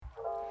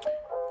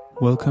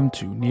Welcome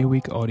to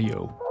Nearweek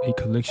Audio, a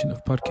collection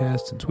of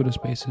podcasts and Twitter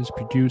spaces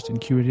produced and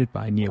curated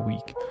by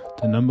Nearweek,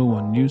 the number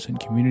one news and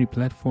community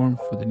platform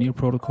for the Near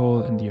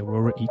protocol and the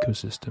Aurora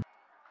ecosystem.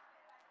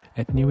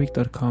 At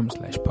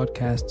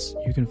nearweek.com/podcasts,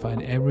 you can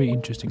find every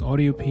interesting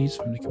audio piece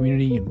from the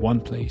community in one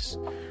place.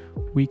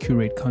 We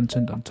curate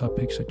content on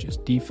topics such as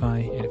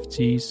DeFi,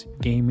 NFTs,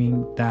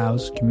 gaming,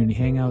 DAOs, community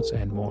hangouts,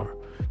 and more.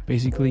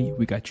 Basically,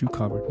 we got you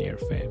covered, Near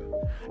fam.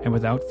 And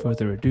without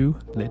further ado,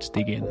 let's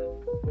dig in.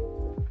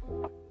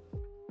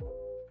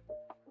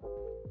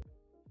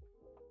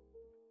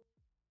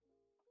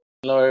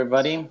 Hello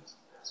everybody,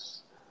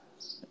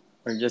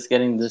 we're just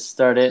getting this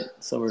started,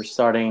 so we're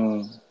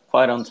starting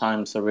quite on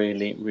time, so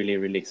really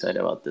excited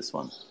about this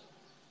one.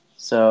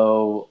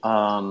 So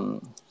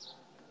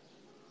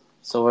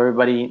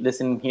everybody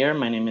listening here,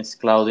 my name is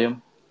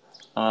Claudio.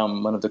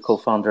 I'm one of the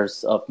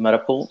co-founders of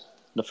mpETH,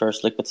 the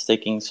first liquid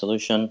staking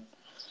solution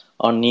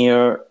on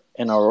Near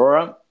and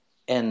Aurora,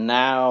 and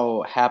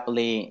now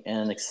happily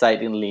and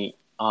excitingly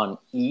on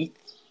ETH.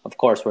 Of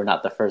course, we're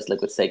not the first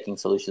liquid staking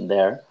solution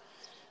there.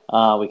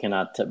 We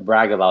cannot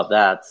brag about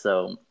that.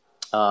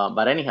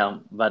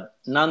 But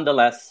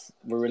nonetheless,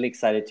 we're really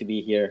excited to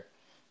be here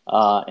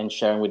and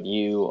sharing with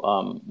you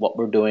what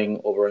we're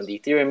doing over in the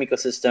Ethereum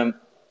ecosystem.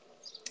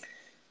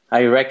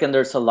 I reckon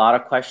there's a lot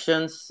of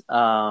questions,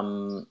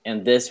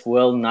 and this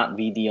will not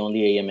be the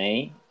only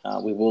AMA.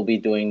 We will be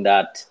doing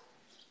that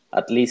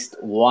at least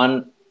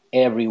one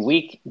every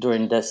week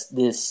during this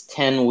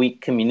 10-week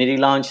community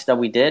launch that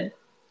we did.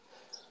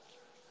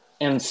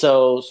 And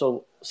so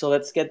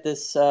let's get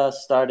this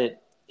started.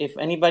 If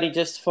anybody,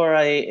 just for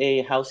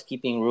a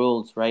housekeeping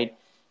rules, right?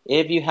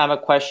 If you have a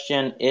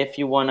question, if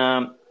you want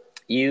to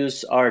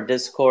use our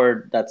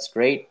Discord, that's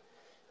great.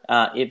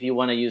 If you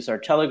want to use our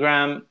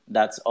Telegram,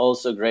 that's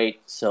also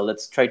great. So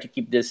let's try to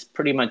keep this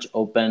pretty much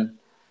open.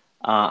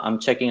 I'm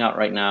checking out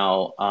right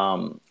now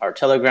our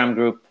Telegram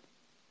group.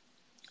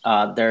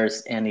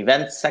 There's an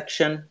events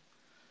section.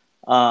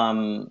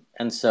 And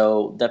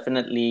so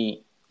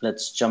definitely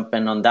let's jump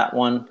in on that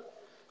one.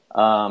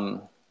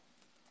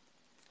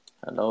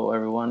 Hello,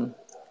 everyone.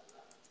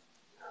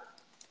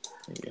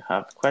 If you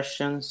have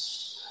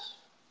questions,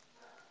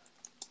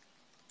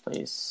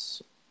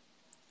 please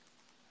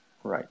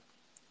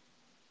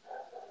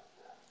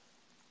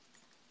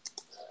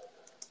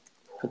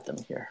put them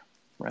here,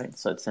 right?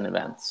 So it's in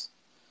events.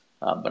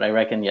 But I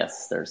reckon,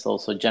 yes, there's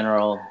also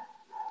general.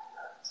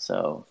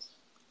 So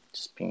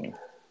just ping me.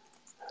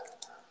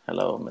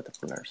 Hello,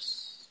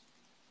 Metaplanners.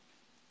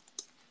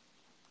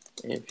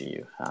 If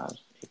you have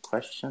a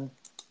question,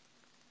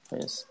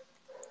 please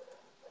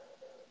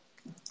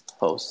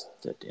post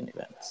it in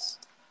events.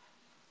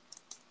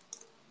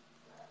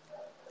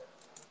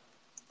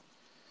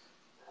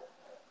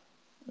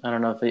 I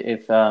don't know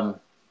if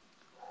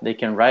they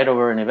can write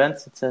over in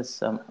events. It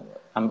says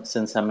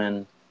since I'm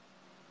in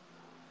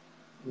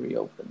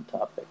reopen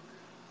topic.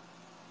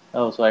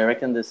 Oh, so I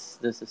reckon this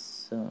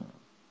is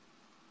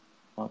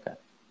okay.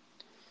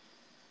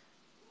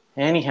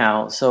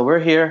 Anyhow, so we're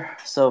here.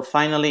 So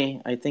finally,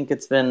 I think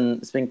it's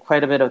been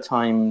quite a bit of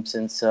time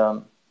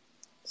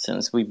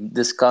since we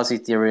discussed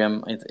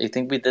Ethereum. I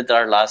think we did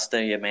our last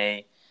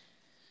AMA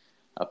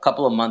a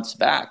couple of months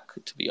back,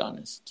 to be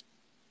honest.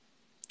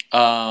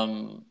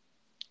 And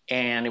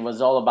it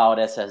was all about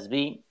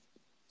SSB.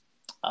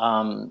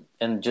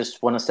 And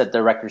just want to set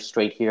the record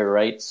straight here,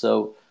 right?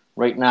 So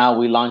right now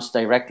we launched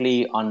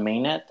directly on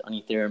mainnet, on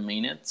Ethereum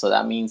mainnet. So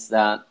that means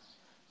that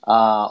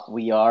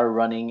we are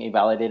running a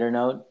validator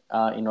node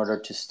in order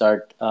to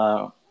start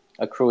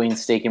accruing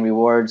staking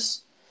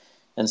rewards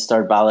and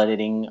start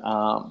validating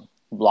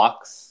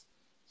blocks.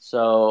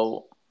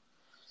 So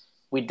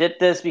we did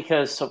this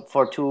because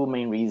for two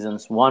main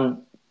reasons.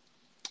 One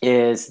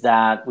is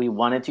that we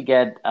wanted to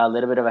get a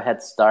little bit of a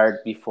head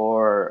start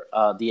before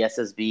the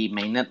SSB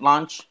mainnet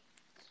launch.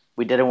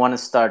 We didn't want to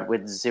start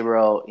with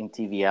zero in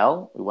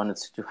TVL. We wanted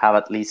to have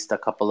at least a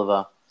couple of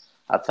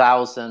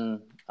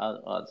 1,000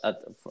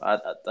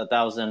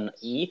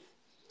 ETH.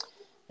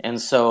 And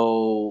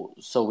so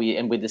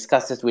we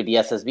discussed this with the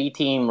SSB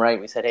team, right?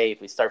 We said, hey, if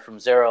we start from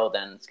zero,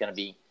 then it's going to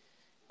be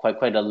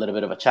quite a little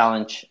bit of a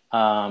challenge.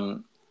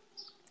 And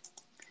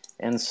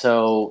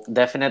so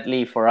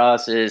definitely for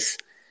us is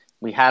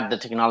we had the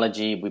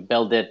technology, we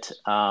built it,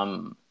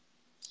 and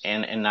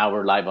now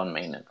we're live on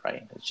mainnet,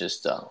 right? It's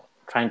just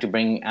trying to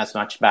bring as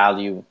much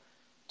value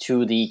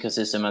to the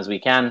ecosystem as we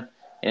can.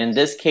 And in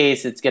this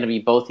case, it's going to be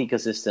both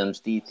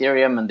ecosystems, the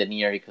Ethereum and the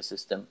Near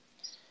ecosystem.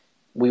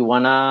 We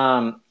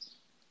want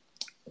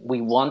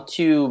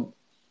to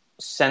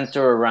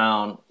center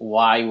around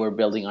why we're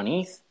building on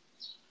ETH.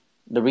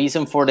 The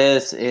reason for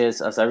this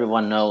is, as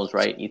everyone knows,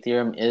 right,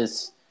 Ethereum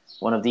is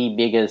one of the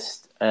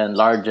biggest and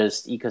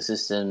largest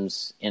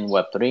ecosystems in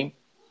Web3.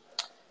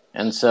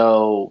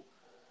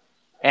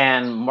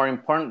 And more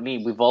importantly,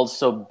 we've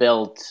also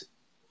built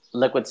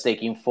liquid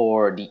staking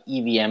for the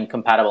EVM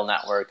compatible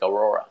network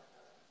Aurora.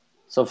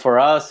 So for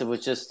us, it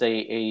was just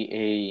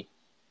I'm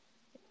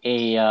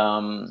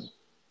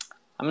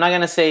not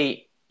going to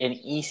say an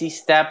easy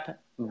step,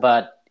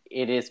 but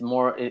it is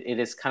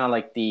kind of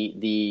like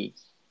the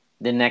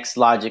next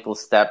logical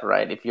step,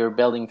 right? If you're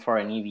building for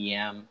an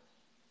EVM,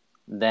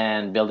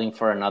 then building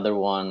for another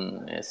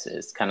one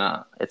is kind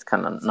of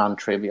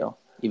non-trivial,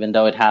 even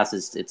though it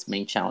has its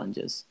main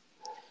challenges.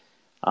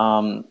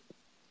 And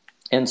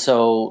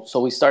so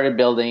we started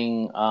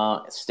building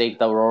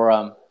staked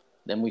Aurora.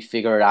 Then we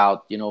figured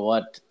out, you know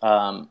what,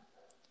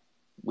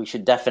 we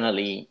should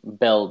definitely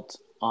build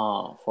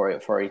for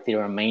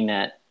Ethereum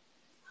mainnet,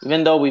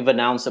 even though we've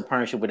announced a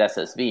partnership with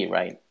SSV,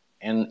 right?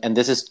 And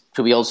this is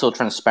to be also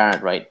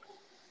transparent, right?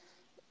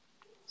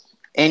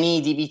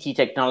 Any DBT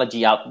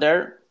technology out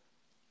there,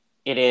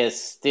 it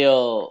is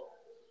still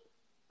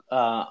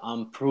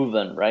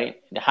unproven,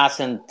 right? It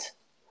hasn't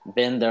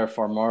been there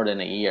for more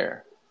than a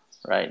year,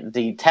 right?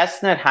 The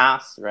testnet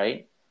has,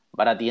 right?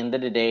 But at the end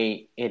of the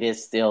day, it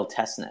is still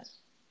testnet.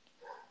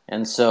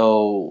 And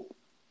so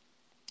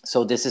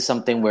this is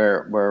something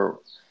we're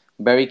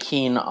very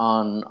keen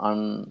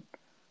on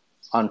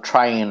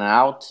trying it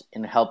out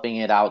and helping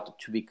it out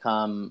to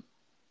become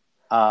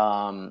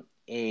some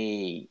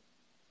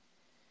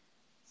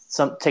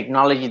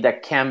technology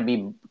that can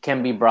be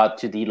brought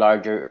to the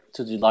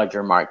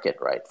larger market,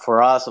 right?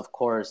 For us, of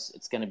course,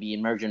 it's going to be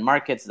emerging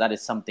markets. That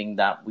is something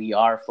that we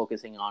are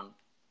focusing on.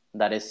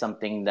 That is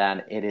something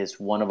that it is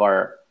one of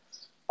our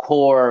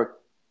core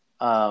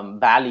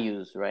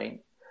values,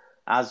 right?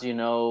 As you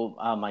know,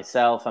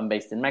 myself, I'm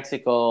based in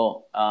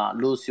Mexico.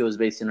 Lucio is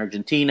based in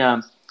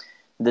Argentina.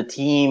 The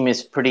team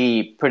is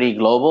pretty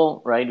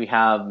global, right? We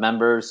have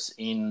members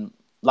in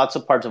lots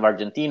of parts of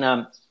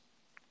Argentina.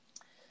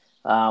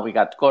 We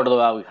got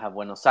Córdoba, we have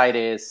Buenos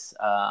Aires,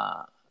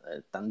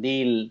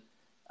 Tandil,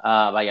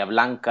 Bahía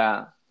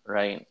Blanca,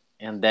 right?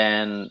 And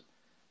then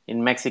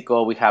in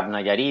Mexico, we have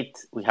Nayarit,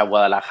 we have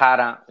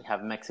Guadalajara, we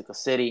have Mexico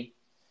City,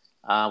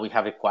 we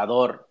have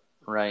Ecuador,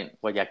 right?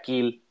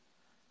 Guayaquil.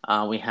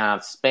 We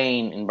have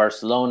Spain in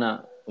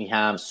Barcelona. We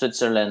have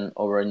Switzerland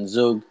over in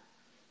Zug.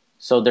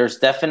 So there's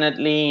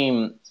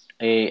definitely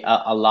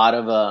a lot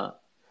of a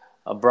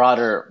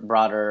broader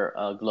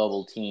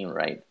global team,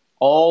 right?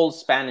 All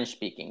Spanish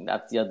speaking.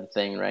 That's the other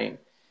thing, right?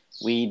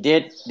 We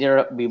did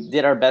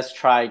our best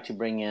try to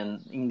bring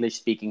in English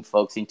speaking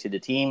folks into the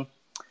team,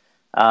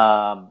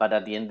 but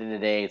at the end of the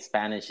day,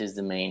 Spanish is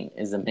the main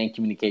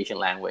communication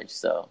language.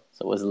 So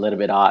it was a little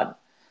bit odd,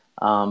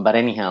 but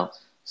anyhow.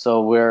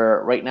 So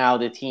right now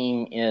the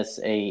team is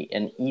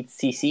an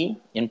ETHCC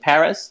in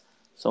Paris.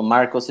 So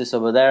Marcos is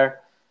over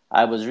there.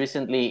 I was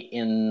recently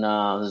in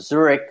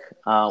Zurich.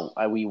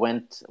 We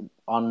went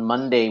on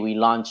Monday. We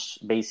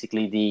launched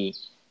basically the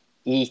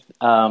ETH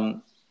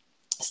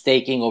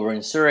staking over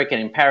in Zurich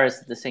and in Paris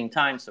at the same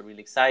time. So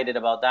really excited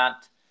about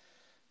that.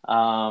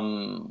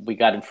 We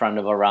got in front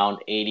of around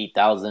 80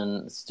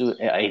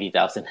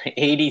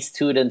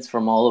 students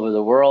from all over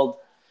the world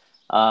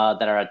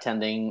that are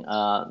attending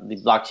the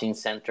Blockchain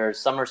Center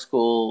summer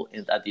school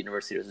at the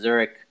University of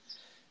Zurich.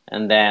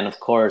 And then, of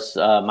course,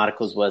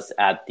 Marcos was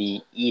at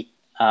the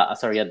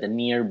at the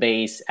near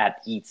base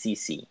at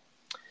ETHCC.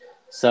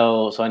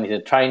 So I need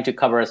to trying to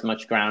cover as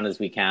much ground as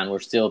we can. We're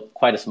still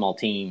quite a small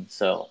team,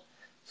 so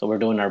we're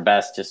doing our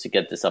best just to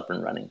get this up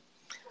and running.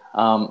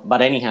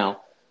 But anyhow,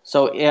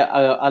 so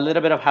a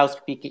little bit of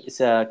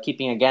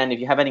housekeeping again. If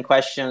you have any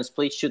questions,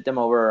 please shoot them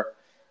over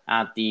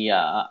at the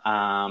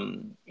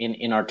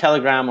in our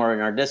Telegram or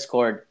in our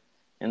Discord.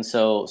 And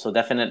so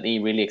definitely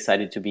really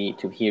excited to be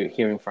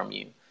hearing from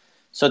you.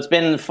 So it's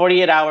been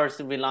 48 hours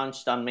since we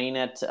launched on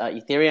mainnet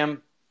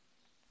Ethereum.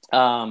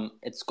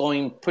 It's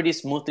going pretty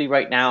smoothly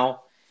right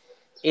now.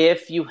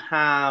 If you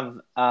have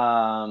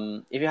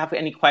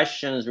any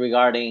questions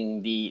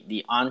regarding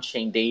the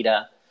on-chain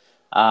data,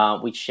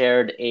 we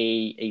shared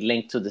a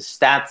link to the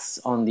stats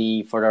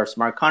for our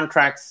smart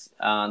contracts.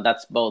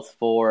 That's both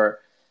for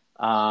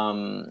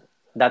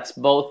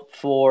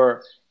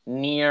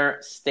near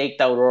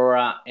staked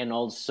Aurora and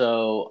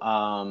also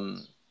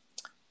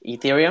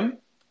Ethereum.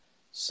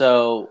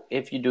 So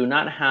if you do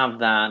not have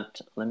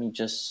that, let me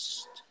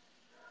just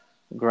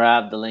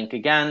grab the link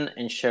again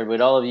and share it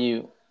with all of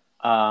you.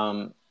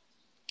 And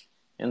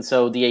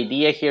so the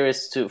idea here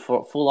is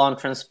for full-on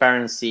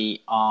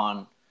transparency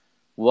on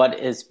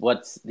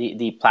what's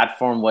the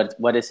platform,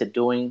 what is it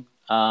doing.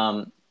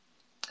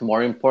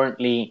 More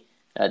importantly,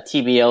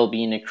 TBL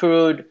being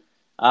accrued.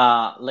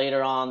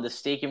 Later on, the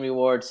staking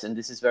rewards, and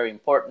this is very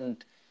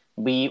important.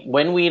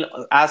 When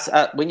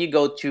you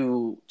go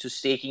to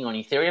staking on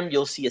Ethereum,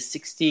 you'll see a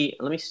 60.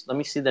 Let me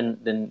see the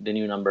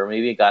new number.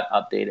 Maybe it got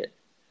updated.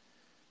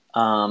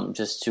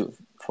 Just to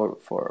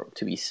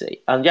be safe.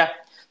 Yeah.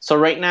 So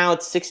right now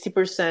it's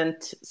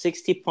 60%,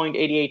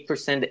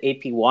 60.88%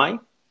 APY.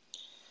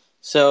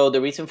 So the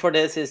reason for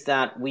this is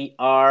that we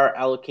are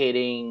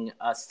allocating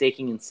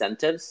staking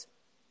incentives.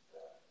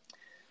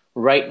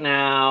 Right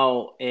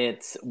now,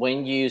 it's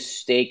when you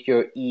stake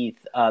your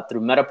ETH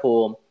through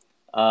Metapool,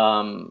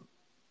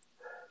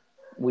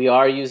 we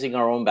are using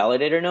our own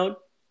validator node.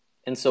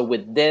 And so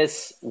with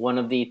this, one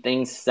of the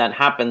things that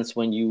happens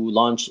when you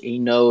launch a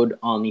node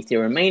on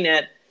Ethereum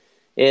mainnet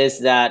is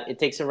that it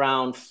takes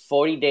around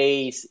 40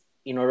 days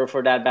in order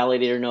for that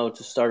validator node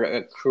to start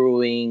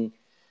accruing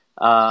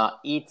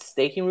ETH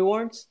staking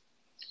rewards.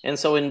 And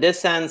so in this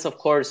sense, of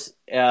course,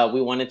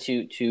 we wanted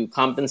to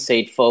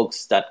compensate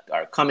folks that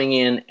are coming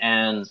in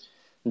and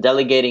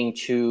delegating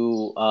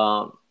to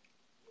our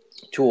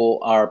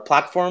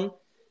platform,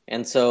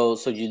 and so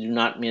you do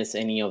not miss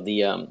any of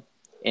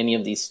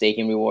these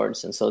staking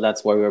rewards. And so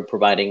that's why we're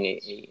providing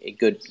a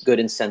good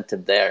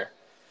incentive there.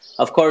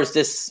 Of course,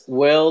 this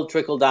will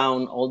trickle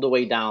down all the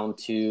way down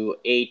to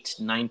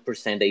 8-9%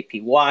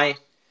 APY.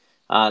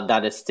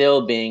 That is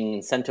still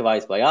being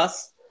incentivized by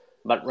us.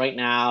 But right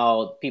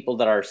now, people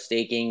that are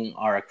staking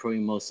are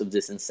accruing most of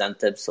this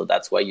incentive. So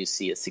that's why you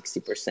see a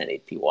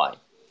 60% APY.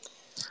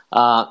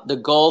 The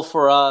goal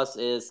for us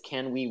is,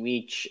 can we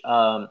reach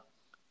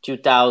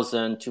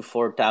 2,000 to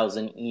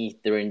 4,000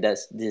 ETH during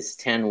this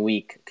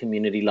 10-week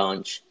community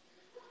launch?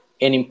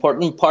 An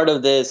important part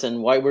of this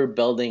and why we're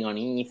building on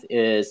ETH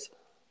is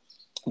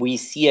we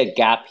see a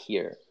gap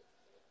here.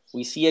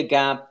 We see a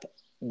gap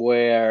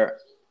where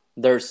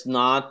there's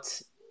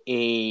not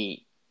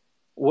a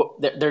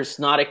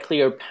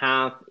clear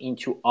path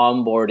into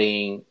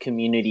onboarding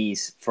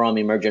communities from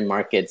emerging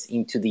markets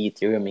into the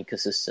Ethereum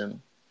ecosystem.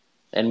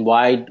 And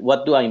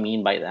what do I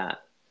mean by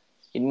that?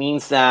 It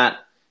means that,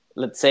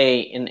 let's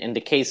say in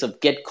the case of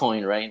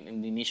Gitcoin, right,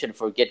 in the initiative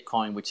for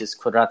Gitcoin, which is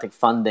quadratic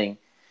funding,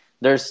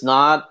 there's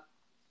no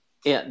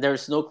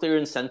clear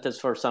incentives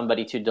for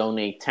somebody to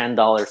donate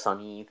 $10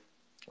 on ETH,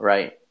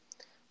 right,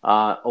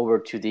 over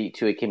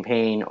to a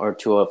campaign or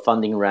to a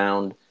funding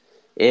round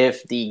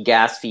if the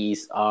gas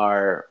fees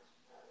are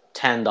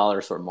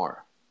 $10 or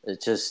more.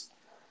 It's just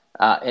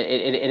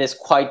it is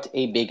quite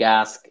a big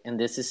ask, and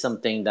this is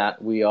something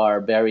that we are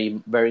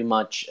very, very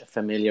much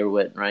familiar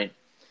with, right?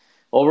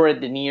 Over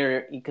at the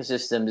Near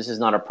ecosystem, this is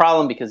not a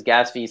problem because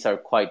gas fees are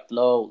quite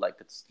low, like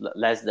it's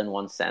less than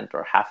 1 cent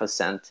or half a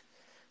cent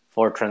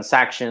for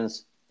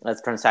transactions.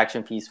 That's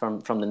transaction fees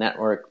from the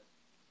network,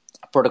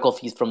 protocol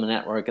fees from the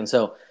network, and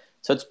so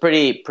it's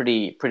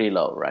pretty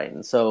low, right?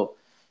 And so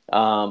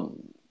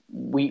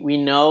we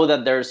know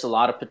that there's a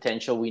lot of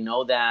potential. We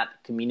know that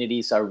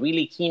communities are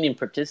really keen in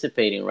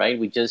participating, right?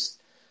 We just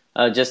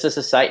as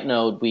a side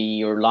note,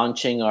 we are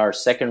launching our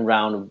second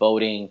round of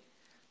voting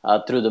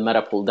through the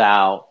Metapool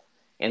DAO.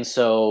 And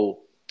so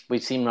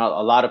we've seen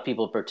a lot of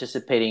people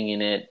participating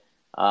in it.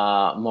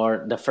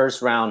 The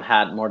first round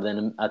had more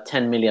than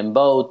 10 million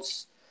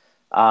votes,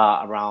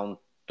 around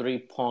at the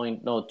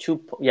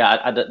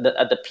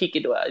peak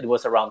it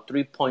was around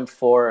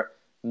 3.4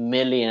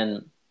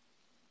 million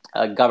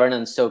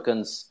governance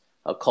tokens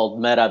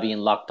called Meta being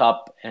locked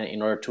up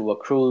in order to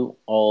accrue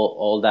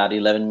all that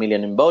 11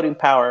 million in voting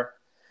power.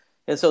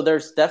 And so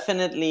there's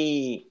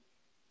definitely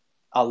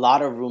a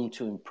lot of room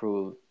to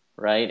improve,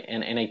 right?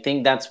 And I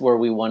think that's where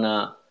we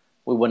wanna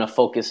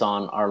focus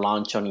on our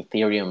launch on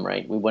Ethereum,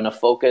 right? We wanna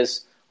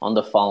focus on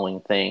the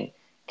following thing: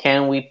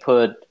 can we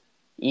put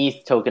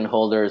ETH token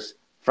holders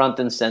front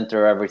and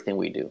center everything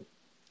we do,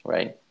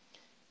 right?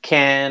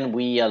 Can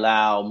we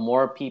allow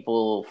more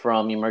people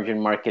from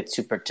emerging markets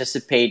to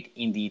participate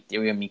in the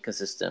Ethereum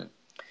ecosystem?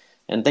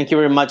 And thank you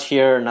very much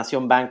here,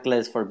 Nación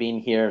Bankless, for being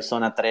here.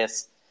 Zona 3,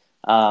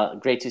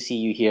 great to see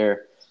you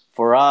here.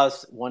 For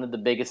us, one of the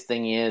biggest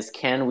thing is,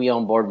 can we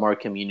onboard more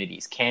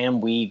communities?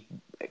 Can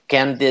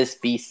this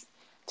be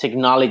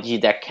technology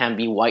that can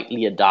be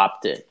widely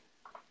adopted?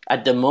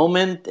 At the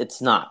moment,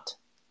 it's not,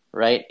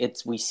 right?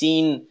 We've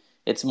seen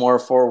it's more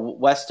for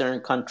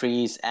Western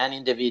countries and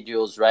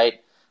individuals,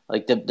 right?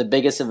 Like the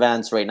biggest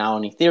events right now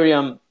on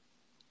Ethereum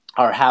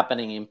are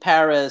happening in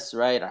Paris,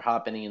 right? Are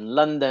happening in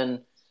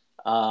London.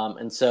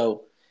 And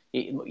so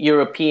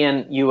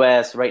European,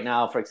 US right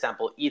now, for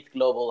example, ETH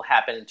Global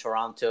happened in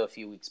Toronto a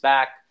few weeks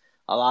back.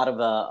 A lot of,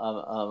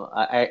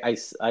 I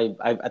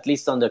at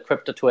least on the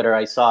crypto Twitter,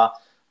 I saw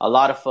a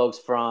lot of folks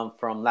from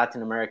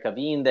Latin America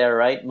being there,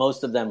 right?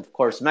 Most of them, of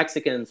course,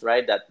 Mexicans,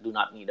 right? That do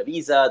not need a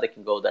visa. They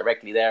can go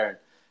directly there.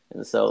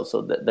 And so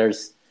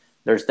there's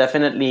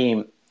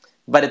definitely,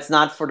 but it's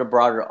not for the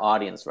broader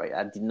audience, right?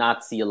 I did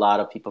not see a lot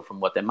of people from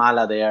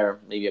Guatemala there,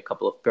 maybe a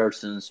couple of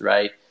persons,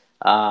 right?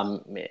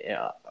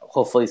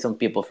 Hopefully some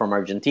people from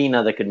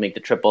Argentina that could make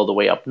the trip all the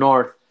way up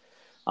north.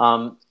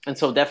 And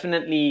so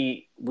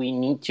definitely we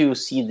need to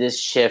see this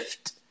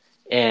shift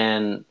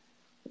in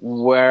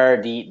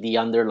where the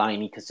underlying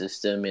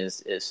ecosystem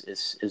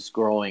is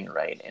growing,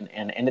 right?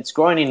 And it's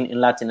growing in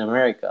Latin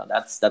America.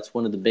 That's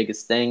one of the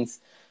biggest things.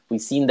 We've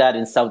seen that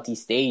in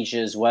Southeast Asia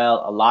as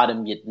well, a lot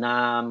in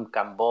Vietnam,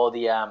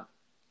 Cambodia,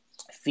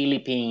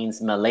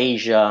 Philippines,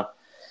 Malaysia.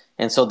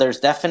 And so there's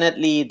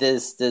definitely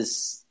this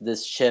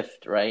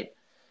shift, right?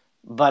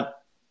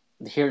 But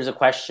here's a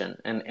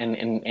question,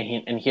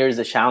 and here's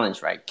the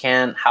challenge, right?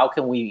 How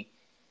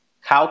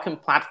can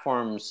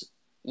platforms,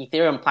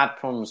 Ethereum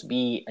platforms,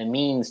 be a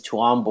means to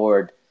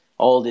onboard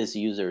all these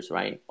users,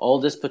 right? All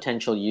these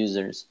potential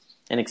users,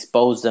 and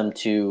expose them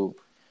to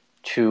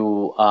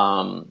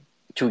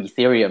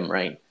Ethereum,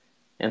 right?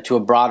 And to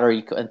other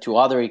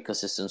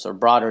ecosystems or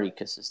broader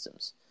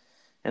ecosystems.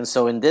 And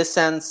so in this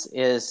sense,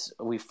 is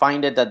we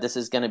find it that this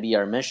is going to be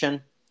our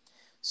mission.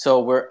 So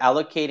So we're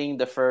allocating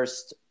the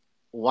first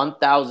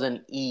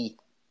 1,000 ETH.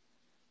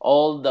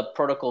 All the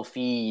protocol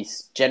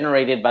fees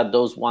generated by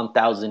those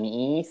 1,000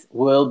 ETH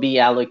will be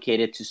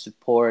allocated to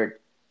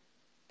support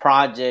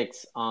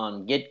projects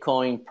on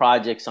Gitcoin,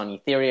 projects on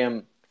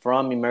Ethereum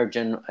from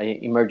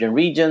emerging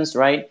regions,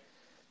 right?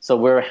 So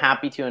we're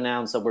happy to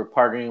announce that we're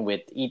partnering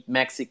with ETH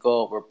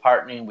Mexico, we're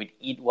partnering with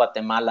ETH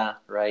Guatemala,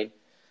 right?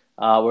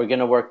 We're going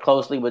to work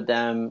closely with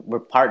them. We're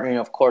partnering,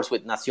 of course,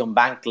 with Nación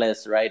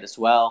Bankless, right, as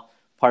well,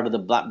 part of the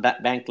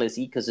Bankless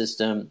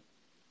ecosystem.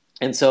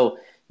 And so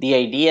the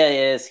idea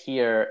is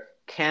here,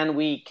 can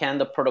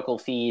the protocol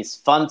fees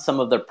fund some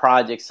of their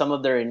projects, some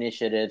of their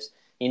initiatives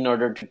in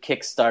order to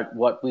kickstart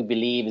what we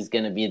believe is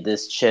going to be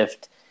this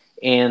shift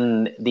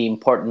in the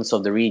importance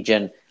of the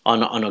region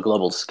on a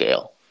global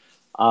scale.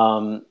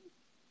 And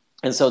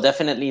so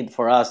definitely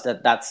for us,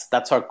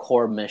 that's our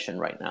core mission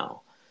right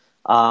now.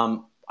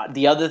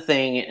 The other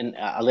thing, and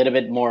a little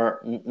bit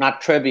more,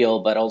 not trivial,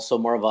 but also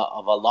more of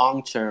a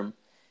long term,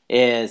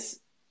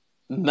 is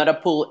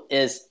mpETH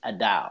is a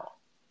DAO.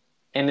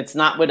 And it's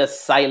not with a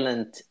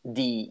silent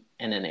D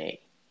and an A,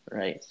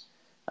 right?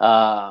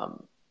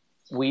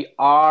 We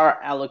are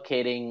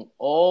allocating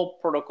all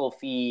protocol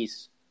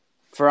fees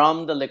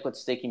from the liquid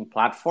staking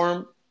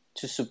platform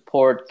to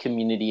support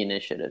community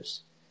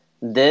initiatives.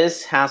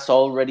 This has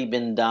already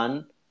been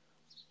done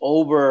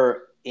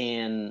over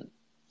in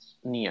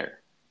Near.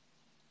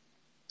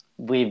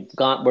 We're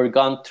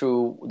gone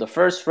through the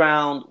first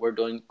round. We're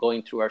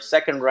going through our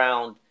second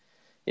round.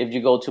 If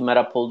you go to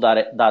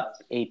metapool.app,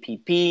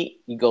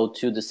 you go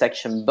to the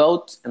section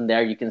Vote, and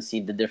there you can see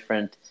the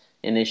different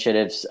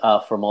initiatives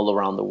from all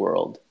around the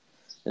world.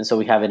 And so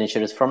we have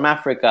initiatives from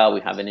Africa,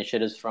 we have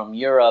initiatives from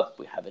Europe,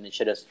 we have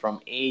initiatives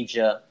from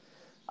Asia,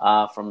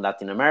 from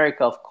Latin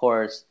America, of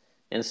course.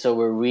 And so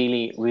we're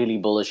really, really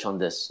bullish on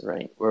this,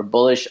 right? We're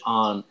bullish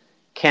on,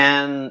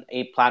 can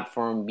a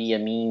platform be a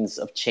means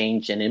of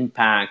change and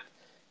impact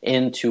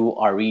into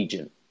our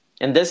region?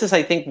 And this is,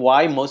 I think,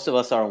 why most of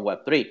us are on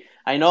Web3.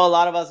 I know a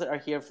lot of us are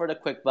here for the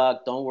quick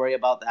buck. Don't worry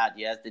about that.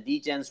 Yes, the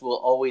degens will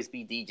always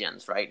be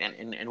degens, right?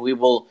 And we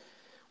will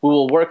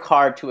work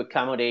hard to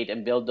accommodate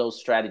and build those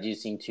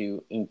strategies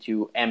into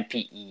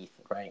mpETH,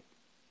 right?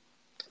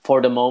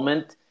 For the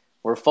moment,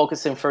 we're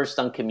focusing first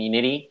on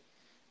community.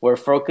 We're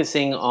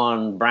focusing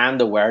on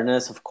brand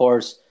awareness. Of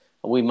course,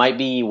 we might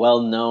be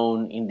well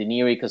known in the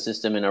Near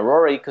ecosystem and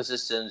Aurora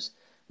ecosystems,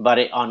 but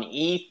on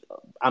ETH,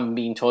 I'm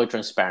being totally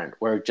transparent.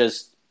 We're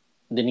just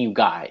the new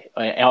guy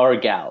or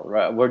gal,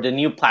 right? We're the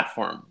new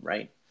platform,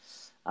 right?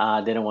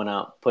 They don't want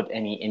to put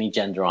any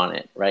gender on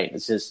it, right?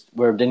 It's just,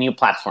 we're the new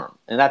platform,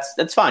 and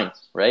that's fine,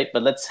 right?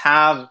 But let's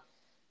have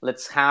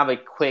a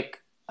quick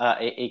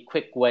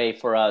way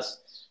for us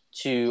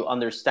to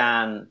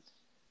understand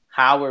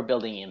how we're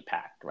building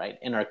impact, right?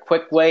 And our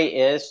quick way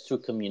is through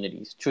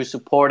communities, through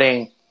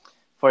supporting.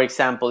 For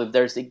example, if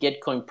there's a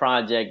Gitcoin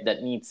project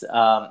that needs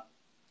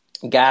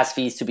gas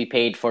fees to be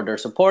paid for their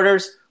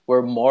supporters,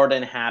 we're more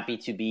than happy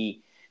to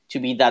be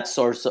that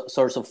source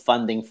of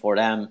funding for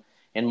them.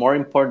 And more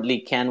importantly,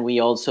 can we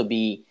also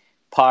be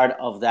part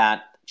of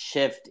that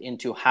shift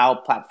into how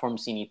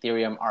platforms in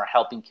Ethereum are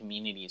helping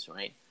communities,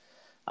 right?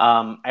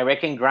 I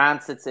reckon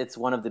grants, it's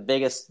one of the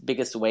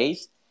biggest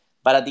ways,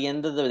 but at the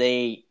end of the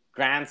day,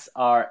 grants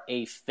are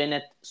a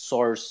finite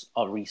source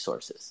of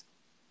resources,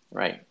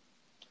 right?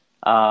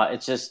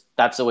 It's just,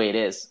 that's the way it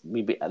is.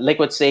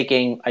 Liquid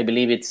staking, I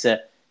believe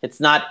it's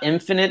not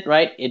infinite,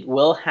 right? It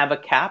will have a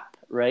cap,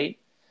 right?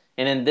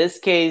 And in this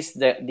case,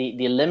 the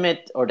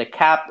limit or the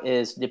cap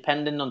is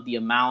dependent on the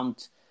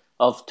amount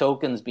of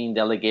tokens being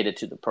delegated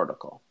to the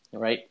protocol,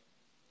 right?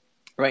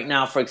 Right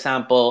now, for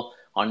example,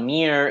 on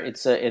Near,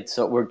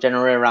 we're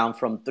generating around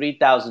from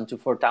 3,000 to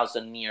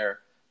 4,000 Near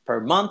per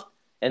month,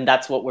 and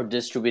that's what we're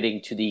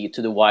distributing to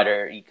the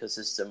wider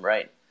ecosystem,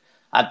 right?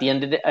 At the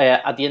end of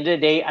the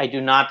day, I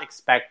do not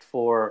expect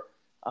for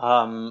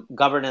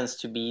governance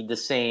to be the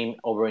same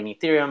over in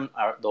Ethereum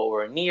or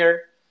over in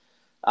Near.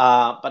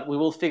 But we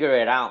will figure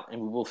it out,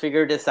 and we will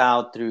figure this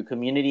out through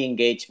community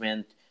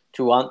engagement,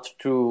 through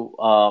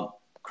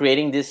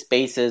creating these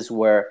spaces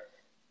where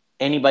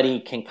anybody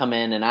can come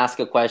in and ask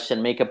a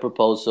question, make a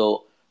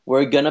proposal.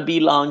 We're going to be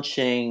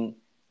launching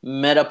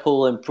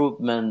mpETH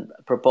improvement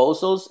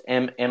proposals,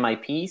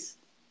 MIPs.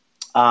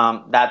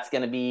 That's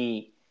going to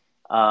be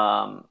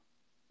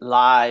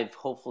live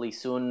hopefully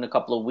soon, in a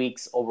couple of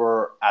weeks,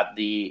 over at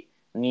the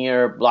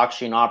Near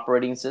blockchain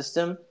operating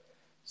system.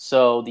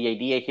 So the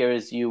idea here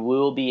is you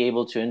will be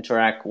able to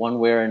interact one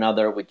way or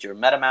another with your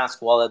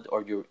MetaMask wallet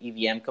or your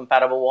EVM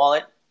compatible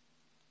wallet.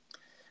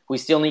 We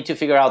still need to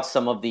figure out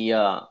some of the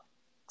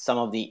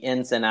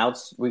ins and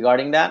outs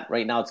regarding that.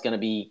 Right now, it's going to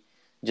be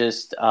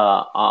just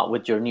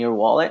with your Near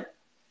wallet,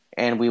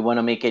 and we want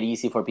to make it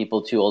easy for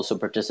people to also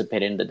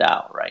participate in the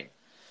DAO, right?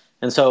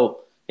 And so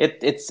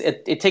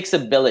it takes a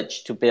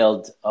village to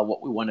build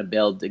what we want to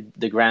build,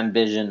 the grand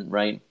vision,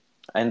 right?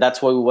 And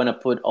that's why we want to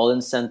put all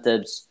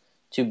incentives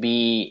to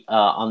be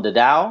on the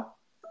DAO,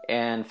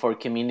 and for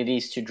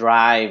communities to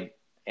drive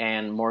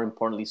and, more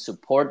importantly,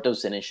 support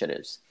those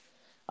initiatives.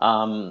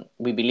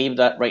 We believe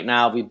that right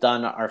now we've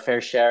done our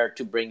fair share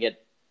to bring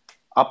it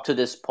up to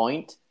this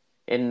point,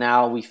 and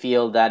now we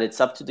feel that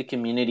it's up to the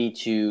community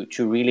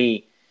to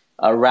really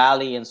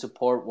rally and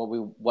support what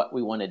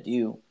we want to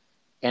do,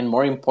 and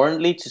more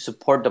importantly, to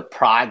support the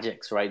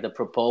projects, right? The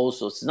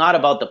proposals. It's not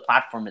about the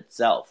platform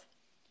itself.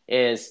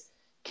 Is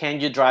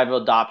can you drive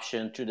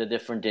adoption through the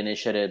different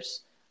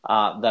initiatives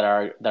that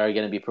are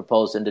going to be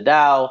proposed in the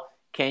DAO?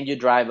 Can you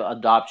drive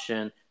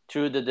adoption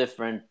through the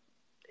different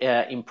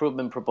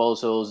improvement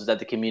proposals that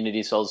the community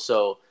is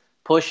also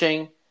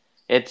pushing?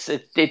 It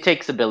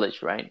takes a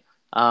village, right?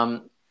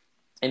 And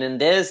in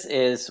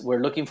this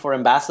we're looking for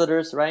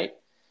ambassadors, right?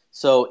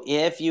 So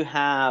if you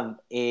have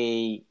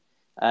an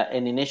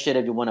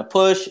initiative you want to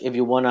push, if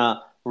you want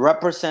to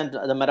represent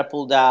the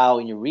Metapool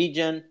DAO in your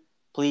region,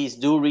 please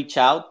do reach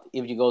out.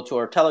 If you go to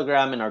our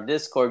Telegram and our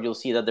Discord, you'll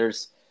see that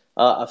there's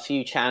a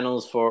few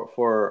channels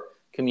for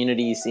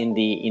communities in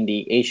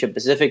the Asia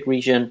Pacific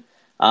region,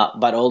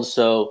 but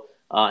also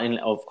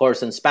of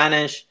course in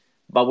Spanish.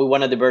 But we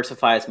want to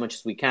diversify as much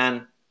as we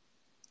can.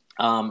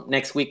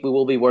 Next week we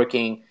will be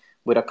working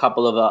with a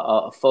couple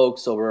of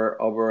folks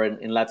over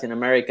in Latin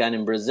America and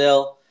in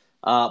Brazil,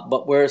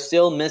 but we're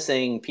still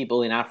missing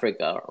people in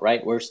Africa,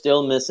 right? We're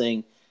still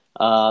missing.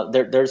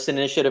 There's an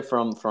initiative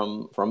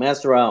from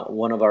Ezra,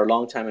 one of our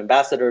longtime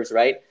ambassadors,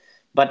 right?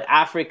 But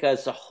Africa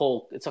is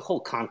it's a whole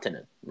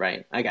continent,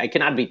 right? I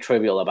cannot be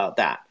trivial about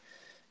that.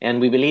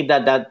 And we believe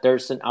that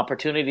there's an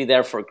opportunity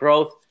there for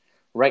growth.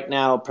 Right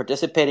now,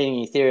 participating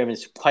in Ethereum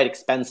is quite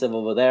expensive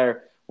over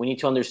there. We need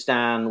to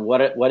understand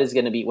what is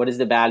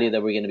the value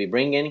that we're going to be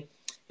bringing,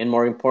 and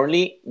more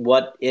importantly,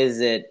 what is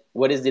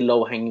the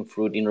low hanging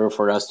fruit in order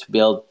for us to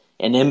build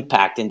an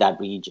impact in that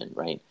region,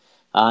 right?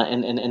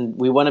 And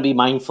we want to be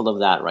mindful of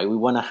that, right? We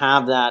want to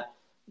have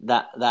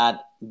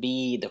that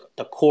be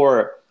the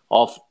core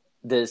of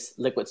this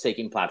liquid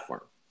staking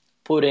platform.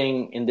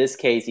 Putting, in this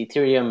case,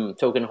 Ethereum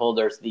token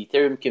holders, the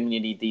Ethereum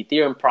community, the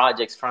Ethereum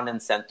projects front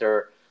and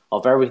center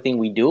of everything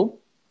we do,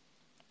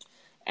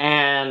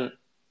 and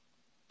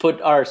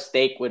put our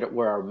stake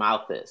where our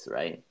mouth is,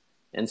 right?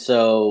 And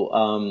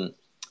so,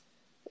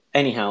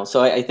 anyhow,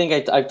 so I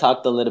think I've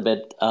talked a little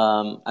bit.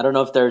 I don't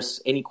know if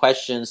there's any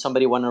questions.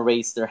 Somebody want to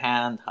raise their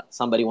hand.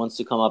 Somebody wants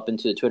to come up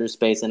into the Twitter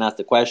space and ask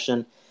the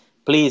question.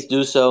 Please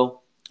do so.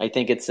 I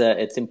think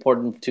it's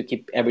important to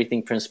keep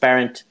everything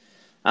transparent.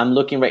 I'm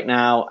looking right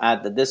now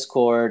at the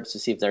Discord to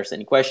see if there's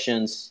any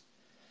questions.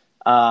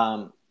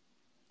 I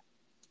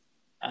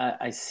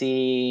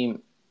see,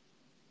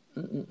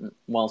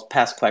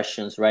 past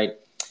questions, right?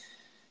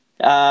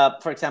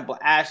 For example,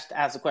 Ash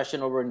asked a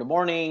question over in the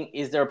morning.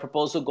 Is there a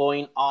proposal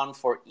going on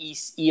for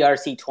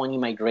ERC20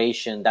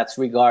 migration? That's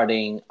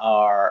regarding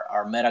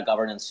our meta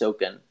governance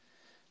token.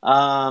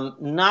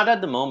 Not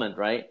at the moment,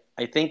 right?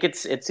 I think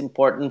it's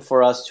important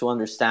for us to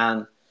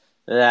understand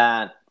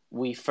that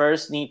we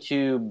first need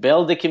to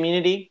build the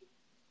community,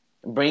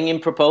 bring in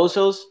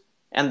proposals,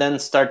 and then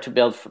start to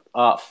build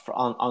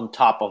on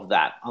top of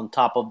that, on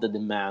top of the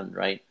demand,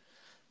 right?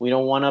 We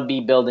don't want to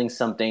be building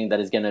something that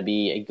is going to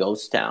be a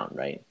ghost town,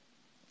 right?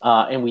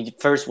 And we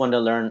first want to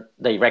learn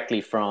directly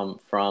from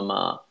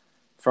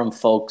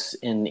folks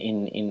in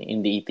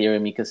the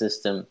Ethereum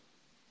ecosystem.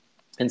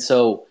 And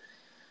so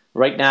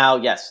right now,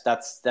 yes,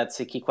 that's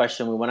a key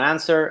question we want to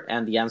answer,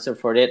 and the answer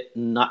for it,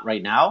 not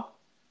right now,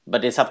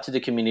 but it's up to the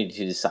community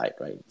to decide,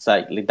 right?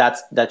 So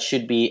that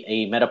should be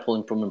a Metapool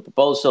improvement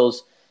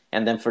proposals,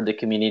 and then for the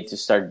community to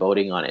start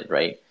voting on it,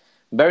 right?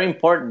 Very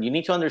important. You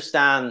need to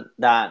understand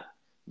that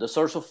the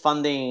source of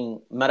funding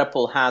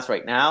Metapool has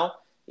right now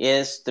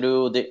is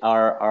through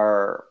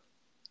a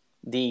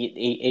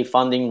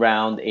funding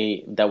round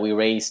that we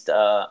raised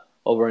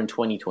over in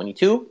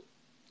 2022.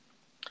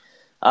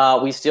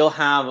 We still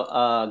have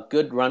a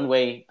good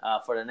runway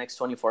for the next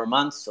 24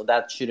 months, so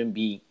that shouldn't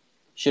be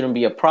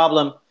a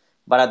problem.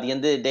 But at the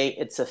end of the day,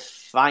 it's a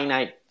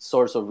finite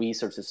source of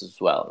resources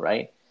as well,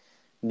 right?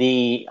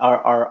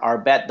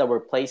 Our bet that we're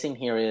placing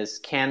here is,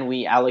 can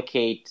we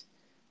allocate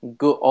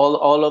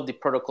all of the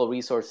protocol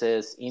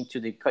resources into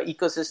the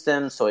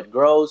ecosystem so it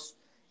grows,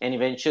 and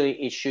eventually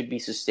it should be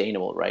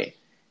sustainable, right?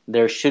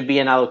 There should be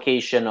an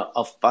allocation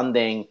of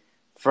funding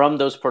from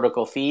those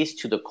protocol fees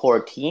to the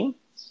core team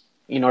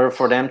in order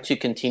for them to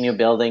continue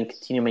building,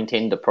 continue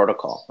maintaining the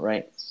protocol,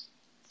 right?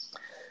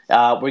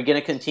 We're going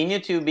to continue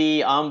to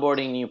be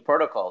onboarding new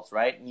protocols,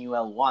 right? New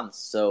L1s.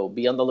 So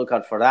be on the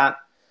lookout for that.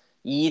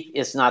 ETH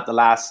is not the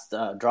last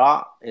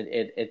draw.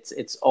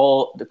 It's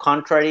all the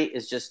contrary.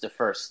 Is just the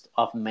first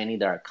of many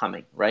that are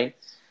coming, right?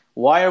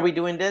 Why are we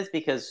doing this?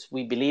 Because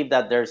we believe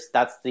that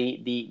that's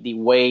the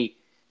way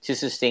to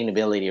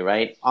sustainability,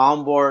 right?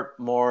 Onboard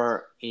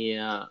more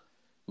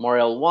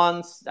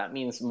L1s. That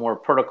means more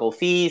protocol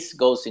fees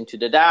goes into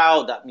the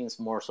DAO. That means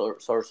more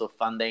source of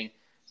funding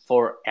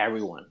for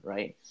everyone,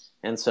 right?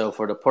 And so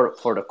for the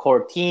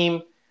core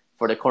team,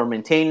 for the core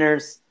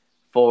maintainers,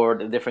 for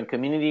the different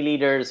community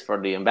leaders,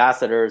 for the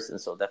ambassadors, and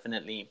so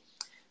definitely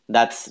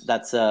that's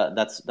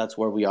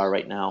where we are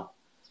right now.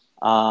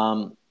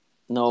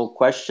 No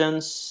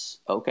questions.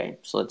 Okay,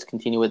 so let's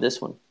continue with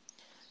this one.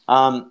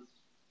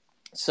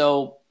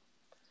 So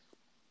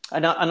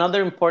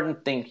another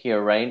important thing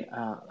here, right?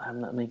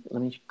 Let me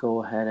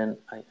go ahead and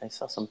I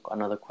saw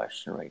another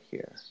question right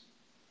here.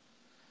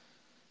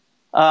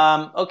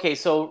 Okay,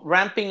 so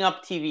ramping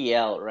up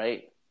TVL,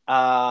 right?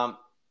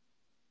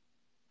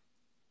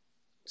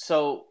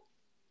 So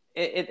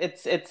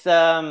it's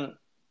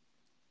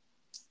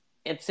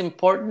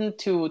important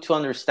to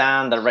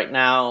understand that right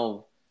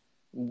now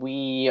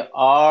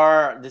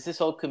this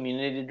is all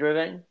community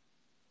driven,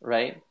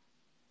 right?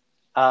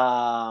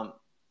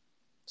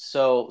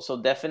 So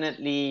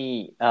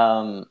definitely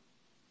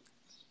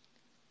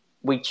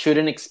we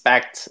shouldn't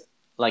expect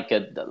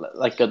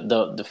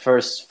the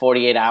first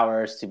 48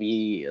 hours to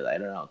be, I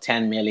don't know,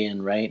 10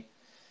 million, right?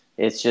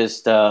 It's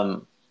just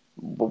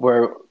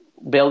we're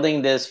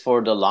building this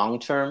for the long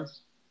term.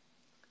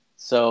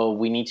 So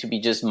we need to be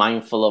just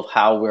mindful of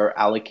how we're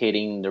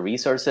allocating the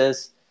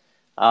resources.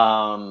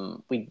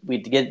 We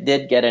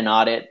did get an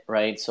audit,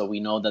 right? So we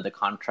know that the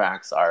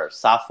contracts are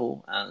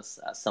SAFU, as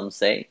some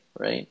say,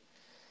 right?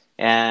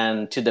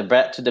 And to the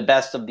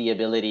best of the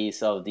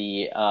abilities of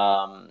the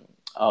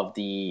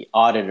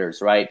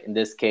auditors, right? In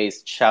this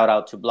case, shout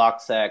out to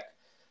BlockSec,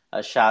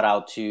 a shout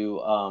out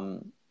to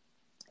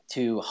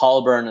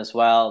Hallburn as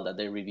well, that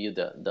they reviewed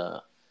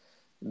the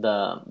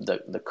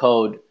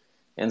code.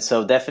 And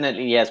so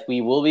definitely, yes,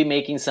 we will be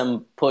making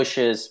some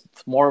pushes,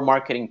 more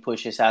marketing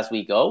pushes as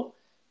we go.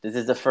 This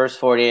is the first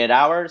 48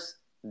 hours.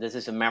 This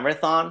is a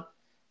marathon.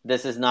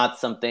 This is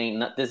not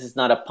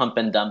a pump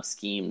and dump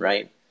scheme,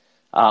 right?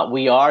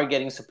 We are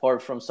getting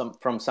support from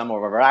some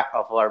of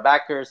our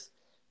backers.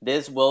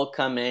 This will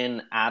come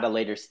in at a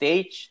later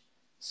stage.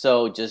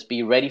 So just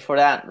be ready for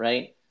that,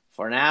 right?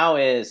 For now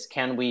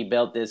can we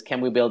build this?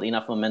 Can we build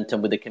enough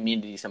momentum with the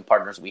communities and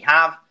partners we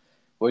have?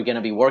 We're going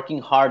to be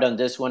working hard on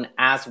this one,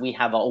 as we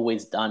have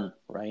always done,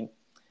 right?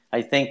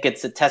 I think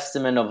it's a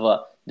testament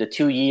of the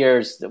 2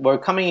 years. We're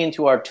coming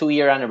into our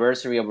 2-year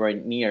anniversary of our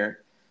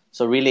NEAR.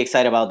 So really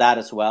excited about that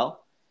as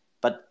well.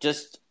 But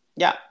the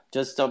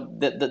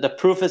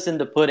proof is in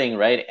the pudding,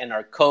 right? And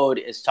our code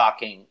is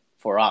talking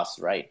for us,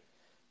 right?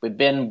 We've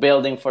been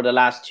building for the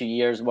last 2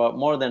 years, well,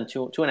 more than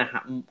two and a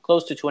half,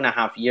 close to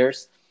 2.5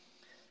 years.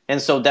 And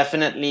so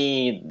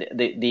definitely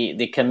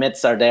the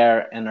commits are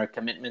there, and our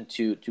commitment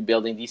to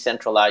building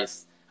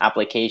decentralized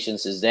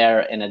applications is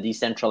there, and a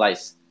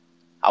decentralized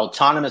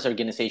autonomous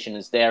organization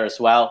is there as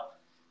well.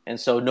 And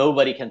so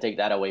nobody can take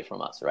that away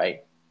from us,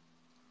 right?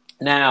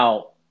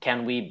 Now,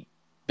 can we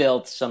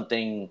build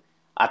something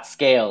at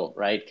scale,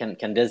 right?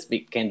 Can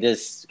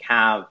this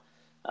have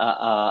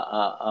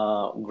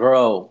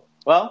grow?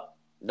 Well,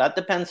 that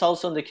depends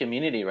also on the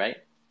community, right?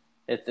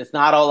 It's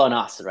not all on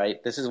us,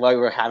 right? This is why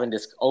we're having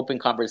this open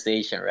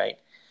conversation, right?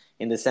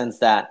 In the sense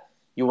that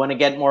you want to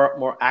get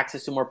more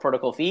access to more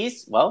protocol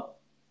fees. Well,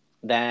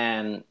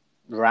 then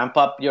ramp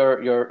up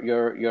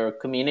your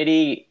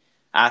community.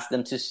 Ask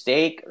them to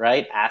stake,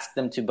 right? Ask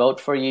them to vote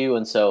for you,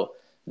 and so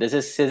this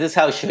is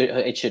how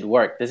it should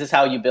work. This is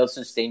how you build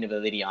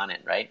sustainability on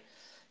it, right?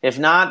 If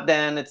not,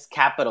 then it's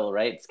capital,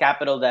 right? It's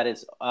capital that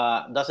is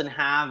doesn't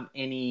have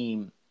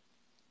any.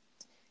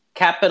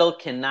 Capital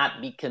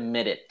cannot be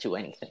committed to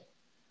anything.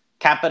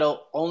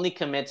 Capital only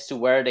commits to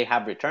where they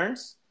have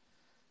returns.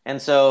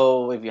 And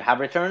so if you have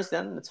returns,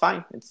 then it's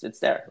fine. It's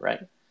there, right?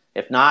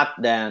 If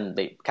not, then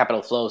the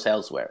capital flows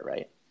elsewhere,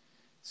 right?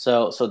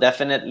 So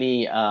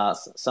definitely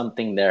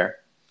something there.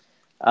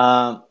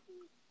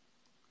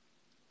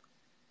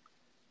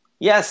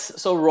 Yes,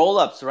 so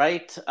roll-ups,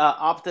 right?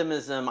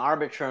 Optimism,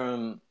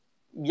 Arbitrum.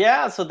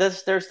 Yeah, so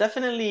there's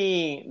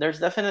definitely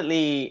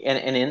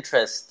an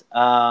interest.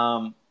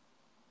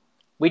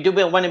 We do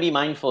want to be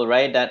mindful,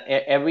 right? That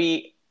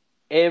every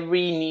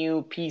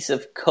new piece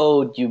of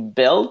code you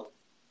build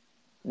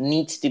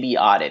needs to be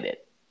audited.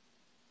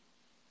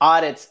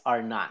 Audits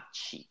are not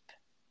cheap,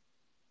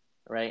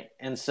 right?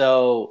 And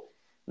so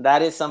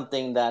that is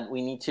something that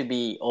we need to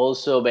be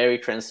also very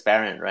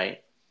transparent,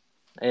 right?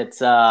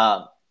 It's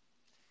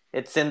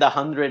in the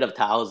hundreds of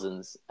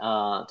thousands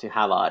to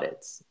have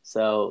audits.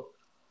 So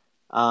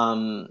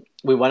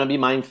we want to be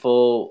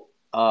mindful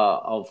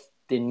of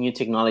the new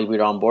technology we're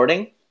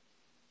onboarding,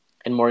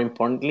 and more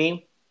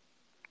importantly,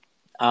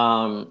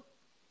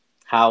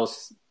 how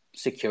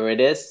secure it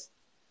is.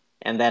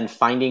 And then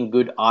finding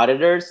good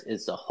auditors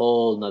is a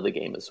whole nother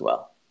game as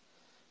well.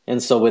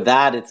 And so with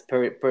that, it's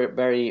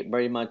very,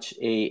 very much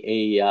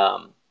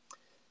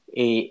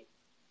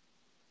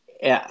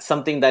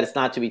something that is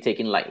not to be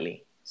taken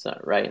lightly. So,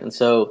 right. And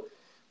so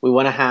we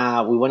want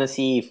to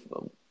see if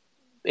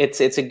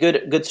it's a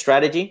good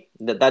strategy.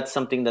 That's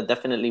something that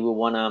definitely we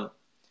want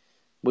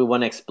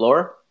to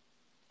explore.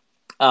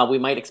 We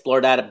might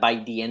explore that by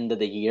the end of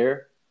the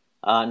year.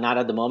 Not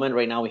at the moment.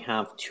 Right now we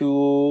have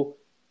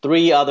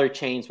 3 other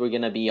chains we're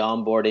going to be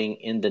onboarding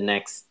in the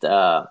next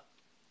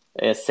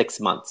 6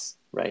 months,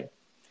 right?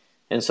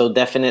 And so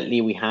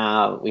definitely we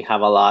have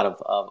a lot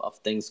of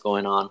things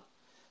going on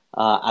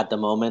at the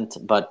moment.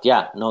 But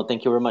yeah, no,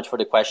 thank you very much for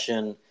the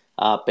question,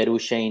 Peru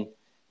Shane.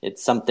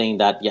 It's something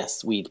that,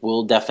 yes, we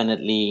will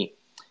definitely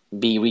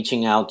be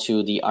reaching out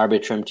to the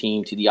Arbitrum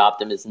team, to the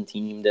Optimism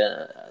team,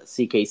 the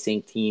CK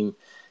Sync team.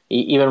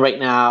 Even right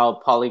now,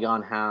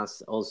 Polygon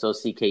has also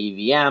CK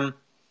EVM.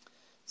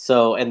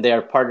 So, and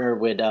they're partnered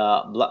with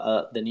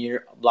the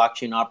Near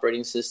blockchain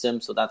operating system.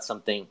 So that's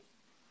something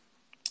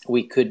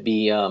we could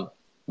be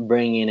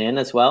bringing in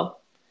as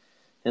well.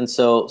 And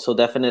so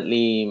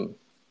definitely,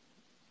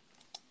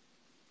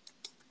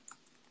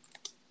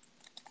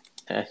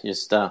 yeah.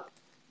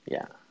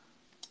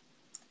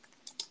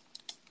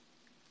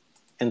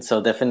 And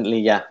so definitely,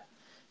 yeah,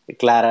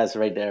 Clara's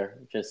right there.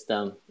 Just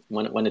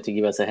wanted to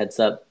give us a heads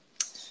up.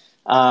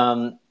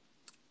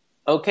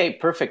 Okay,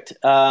 perfect.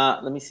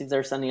 Let me see if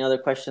there's any other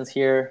questions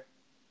here.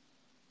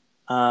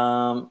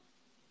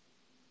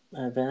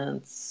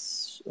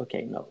 Events.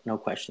 Okay, no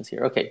questions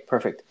here. Okay,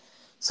 perfect.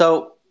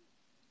 So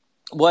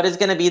what is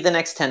going to be the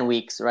next 10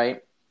 weeks,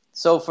 right?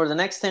 So for the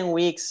next 10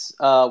 weeks,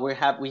 we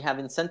have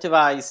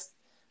incentivized,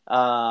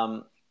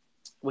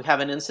 we have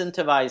an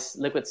incentivized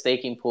liquid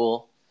staking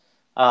pool.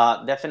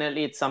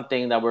 Definitely, it's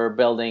something that we're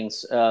building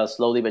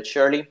slowly but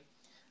surely.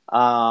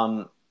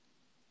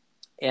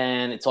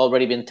 And it's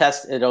already been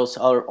tested. It's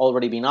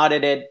already been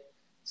audited.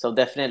 So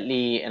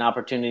definitely an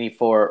opportunity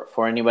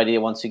for anybody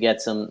that wants to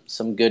get some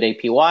good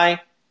APY.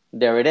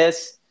 There it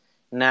is.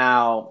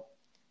 Now,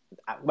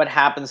 what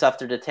happens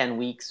after the 10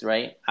 weeks,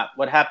 right?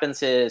 What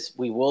happens is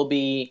we will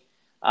be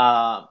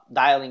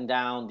dialing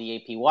down the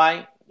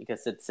APY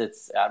because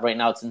it's right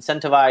now it's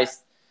incentivized.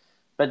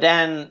 But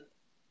then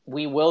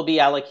we will be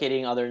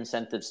allocating other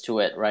incentives to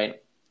it,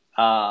 right?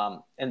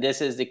 And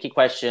this is the key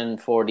question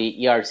for the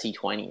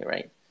ERC20,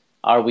 right?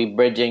 Are we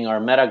bridging our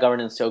meta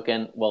governance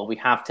token? Well, we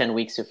have 10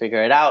 weeks to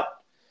figure it out.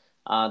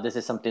 This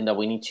is something that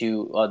we need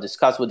to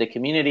discuss with the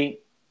community.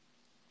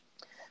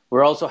 We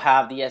also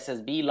have the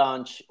SSB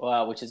launch,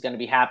 which is going to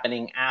be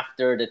happening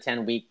after the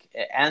 10-week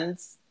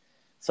ends.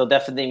 So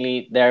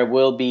definitely there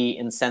will be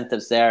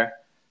incentives there.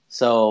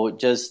 So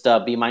just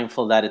be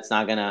mindful that it's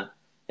at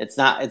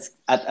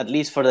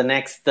least for the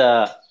next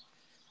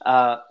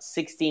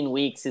 16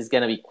 weeks is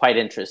going to be quite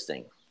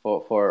interesting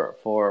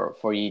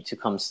for you to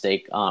come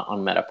stake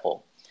on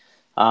Metapool.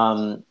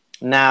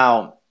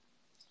 Now,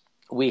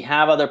 we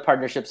have other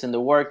partnerships in the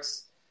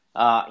works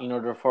in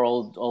order for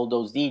all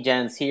those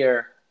degens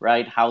here,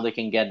 right? How they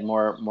can get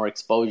more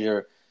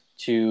exposure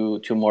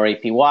to more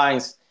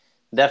APYs.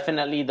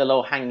 Definitely the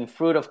low-hanging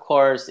fruit, of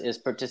course, is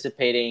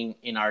participating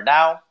in our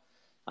DAO.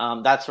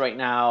 That's right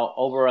now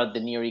over at the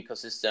Near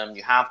ecosystem.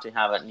 You have to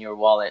have a Near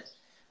wallet.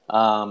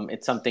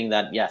 It's something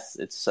that, yes,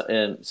 it's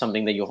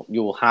something that you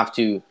will have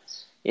to,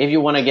 if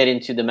you want to get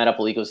into the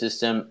Metapool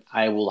ecosystem,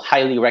 I will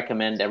highly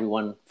recommend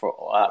everyone for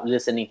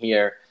listening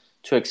here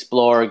to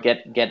explore,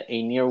 get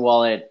a Near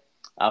wallet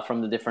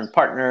from the different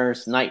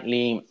partners.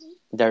 Nightly,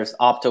 there's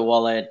Opto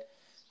wallet,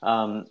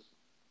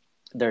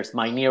 there's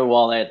my Near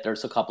wallet.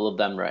 There's a couple of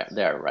them right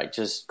there, right?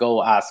 Just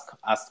go ask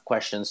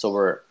questions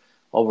over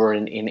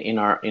in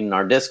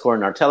our Discord,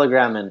 in our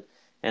Telegram,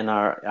 and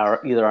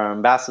our either our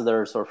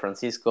ambassadors or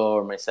Francisco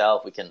or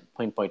myself, we can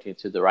point you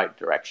to the right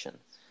direction.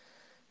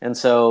 And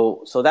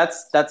so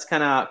that's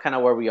kind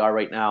of where we are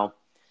right now.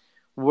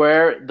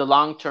 Where the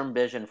long-term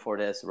vision for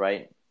this,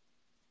 right?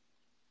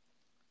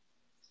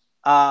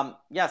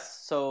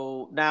 Yes.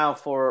 So now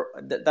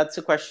that's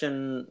a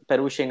question.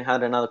 Perushin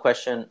had another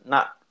question,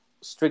 not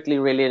strictly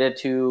related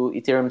to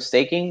Ethereum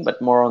staking,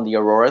 but more on the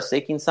Aurora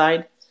staking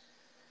side.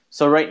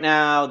 So right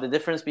now, the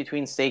difference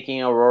between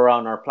staking Aurora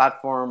on our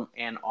platform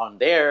and on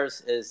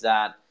theirs is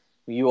that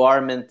you are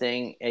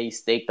minting a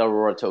staked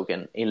Aurora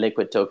token, a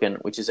liquid token,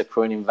 which is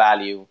accruing in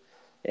value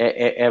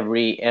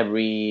every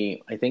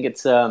I think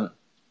it's kind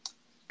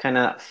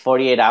of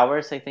 48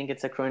 hours. I think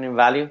it's accruing in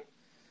value.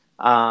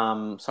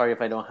 Sorry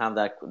if I don't have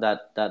that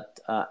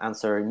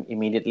answer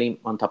immediately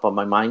on top of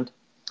my mind.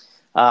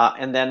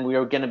 And then we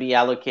are going to be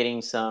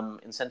allocating some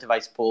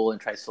incentivized pool in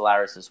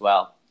Trisolaris as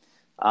well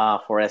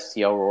for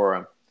ST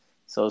Aurora.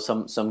 So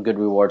some good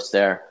rewards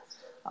there.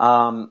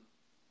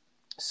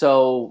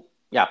 So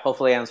yeah,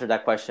 hopefully I answered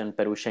that question,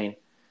 Perushin.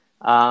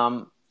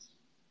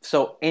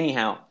 So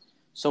anyhow,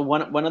 so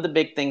one of the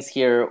big things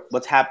here,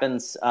 what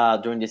happens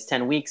during these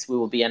 10 weeks, we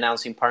will be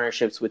announcing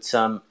partnerships with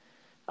some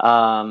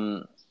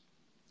DEXs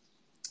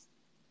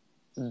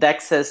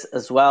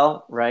as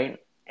well, right?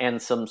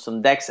 And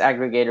some DEX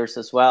aggregators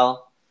as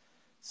well.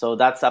 So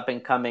that's up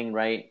and coming,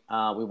 right?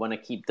 We want to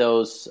keep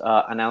those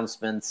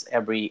announcements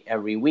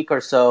every week or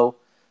so.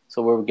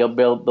 So we're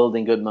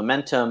building good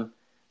momentum.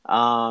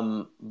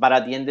 But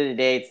at the end of the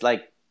day, it's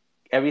like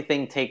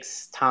everything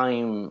takes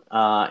time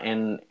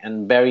and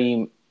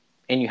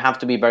you have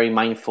to be very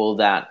mindful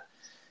that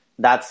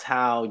that's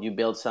how you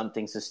build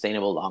something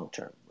sustainable long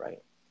term,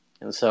 right?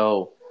 And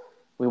so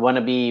we want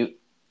to be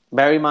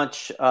very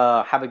much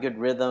have a good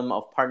rhythm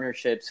of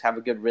partnerships, have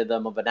a good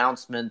rhythm of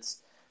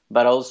announcements,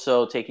 but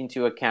also take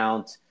into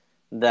account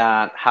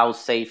that how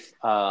safe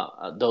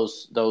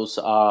those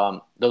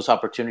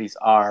opportunities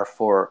are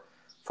for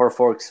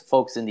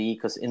folks in the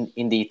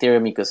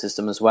Ethereum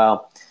ecosystem as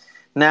well.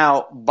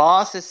 Now,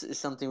 BOSS is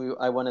something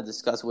I want to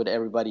discuss with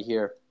everybody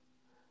here.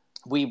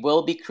 we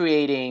will be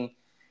creating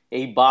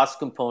a boss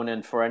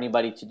component for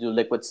anybody to do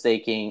liquid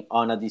staking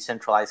on a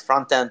decentralized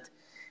front end.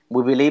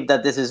 We believe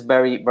that this is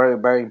very, very,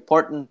 very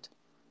important.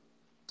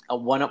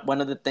 One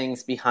of the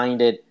things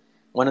behind it,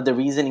 one of the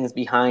reasonings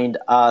behind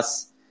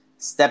us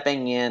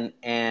stepping in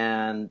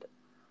and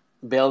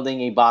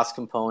building a boss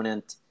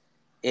component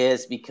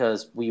is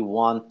because we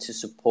want to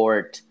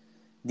support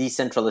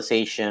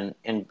decentralization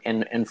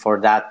and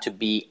for that to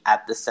be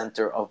at the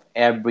center of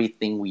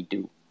everything we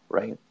do,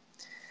 right?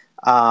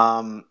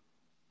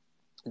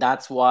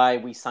 That's why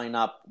we sign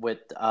up with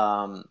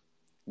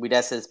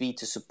SSB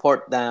to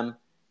support them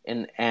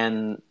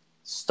and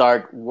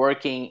start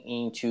working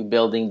into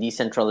building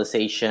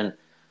decentralization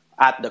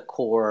at the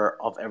core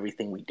of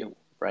everything we do,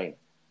 right?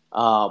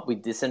 We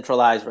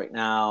decentralize right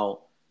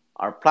now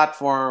our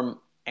platform,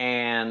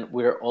 and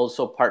we're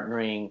also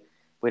partnering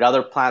with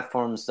other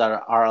platforms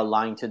that are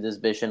aligned to this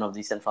vision of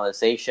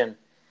decentralization.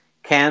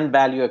 Can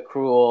value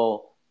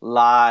accrual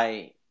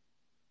lie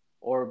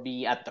or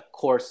be at the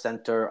core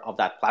center of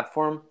that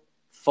platform,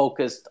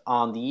 focused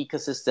on the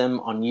ecosystem,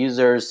 on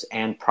users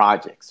and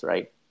projects,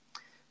 right?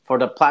 For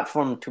the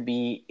platform to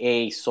be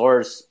a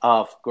source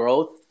of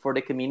growth for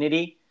the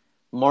community,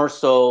 more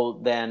so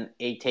than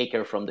a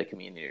taker from the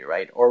community,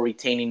 right? Or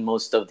retaining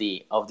most of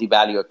the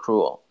value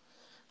accrual,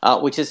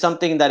 which is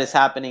something that is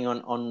happening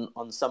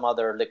on some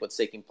other liquid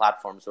staking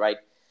platforms, right?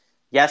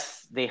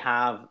 Yes, they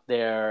have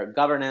their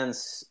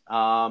governance,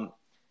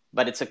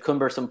 but it's a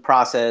cumbersome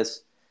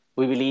process.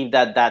 We believe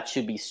that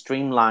should be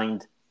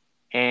streamlined.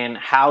 And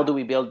how do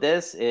we build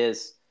this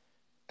is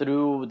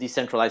through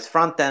decentralized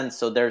front end,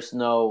 so there's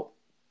no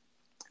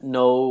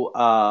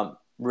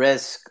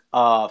risk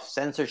of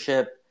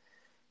censorship,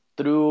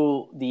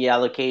 through the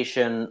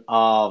allocation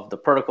of the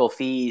protocol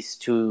fees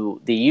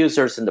to the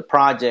users and the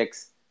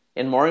projects,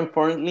 and more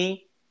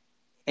importantly,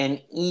 an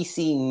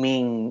easy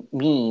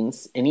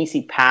means, an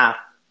easy path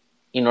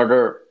in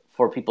order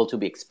for people to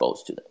be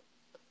exposed to them.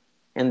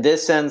 In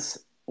this sense,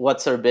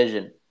 what's our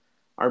vision?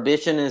 Our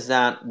vision is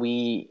that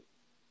we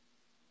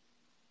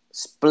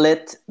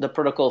split the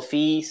protocol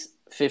fees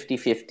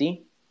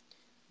 50-50.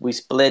 We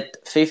split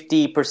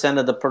 50%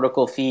 of the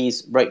protocol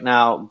fees right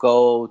now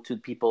go to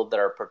people that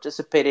are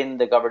participating in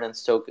the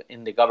governance token,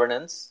 in the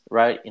governance,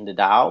 right, in the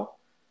DAO,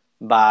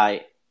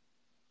 by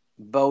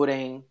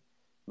voting,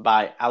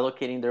 by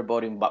allocating their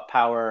voting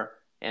power,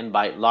 and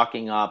by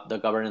locking up the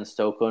governance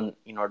token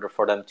in order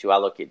for them to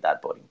allocate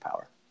that voting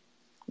power.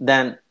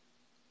 Then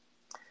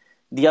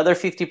the other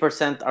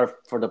 50% are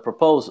for the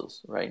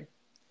proposals, right?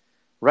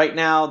 Right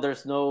now,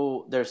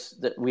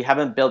 we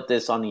haven't built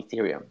this on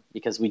Ethereum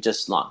because we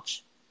just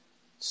launched.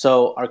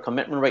 So our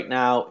commitment right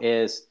now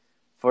is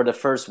for the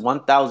first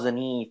 1,000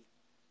 ETH,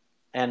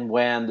 and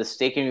when the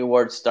staking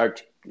rewards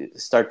start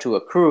to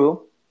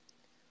accrue,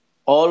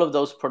 all of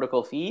those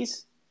protocol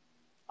fees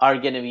are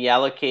going to be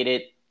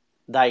allocated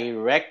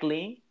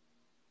directly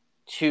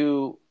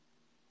to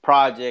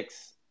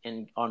projects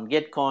on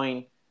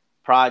Gitcoin,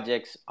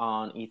 projects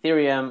on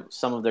Ethereum,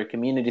 some of their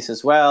communities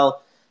as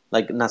well,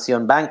 like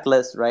Nación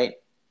Bankless, right?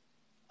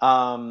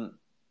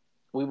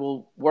 We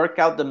will work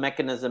out the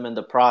mechanism and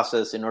the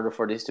process in order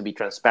for this to be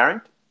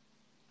transparent.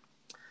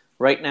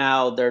 Right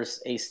now,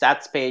 there's a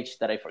stats page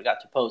that I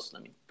forgot to post.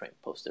 Let me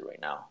post it right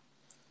now.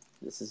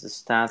 This is the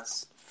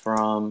stats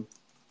from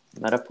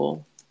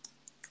Metapool.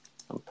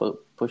 I'm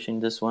pushing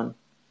this one,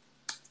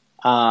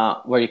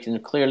 where you can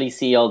clearly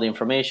see all the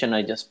information.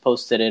 I just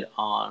posted it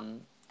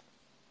on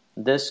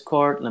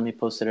Discord. Let me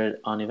post it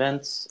on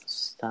events.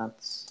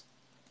 Stats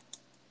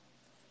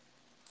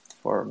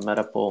for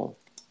Metapool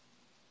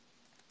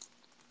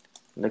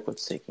liquid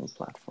staking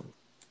platform.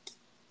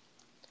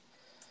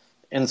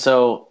 And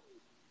so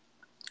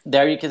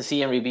there you can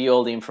see and review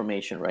all the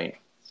information, right?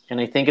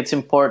 And I think it's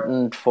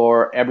important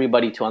for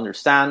everybody to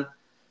understand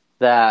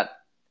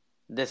that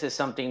this is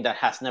something that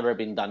has never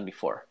been done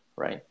before,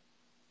 right?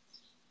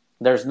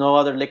 There's no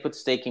other liquid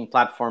staking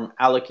platform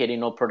allocating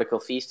no protocol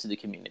fees to the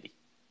community.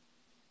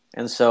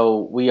 And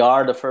so we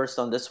are the first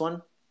on this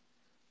one.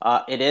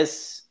 It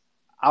is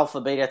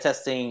alpha beta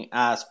testing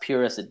as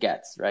pure as it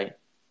gets, right?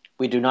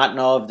 We do not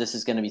know if this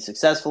is going to be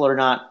successful or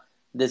not.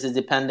 This is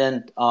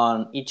dependent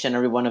on each and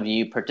every one of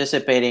you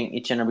participating,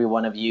 each and every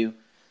one of you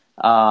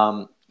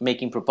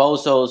making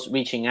proposals,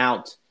 reaching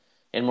out,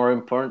 and more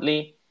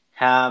importantly,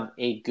 have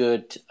a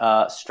good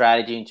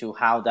strategy into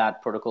how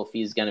that protocol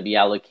fee is going to be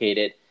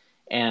allocated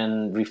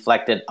and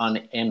reflected on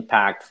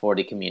impact for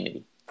the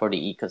community, for the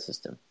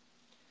ecosystem.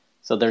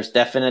 So there's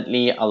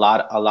definitely a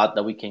lot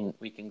that we can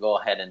go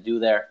ahead and do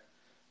there.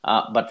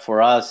 But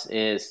for us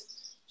is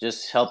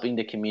just helping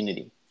the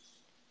community,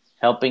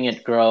 helping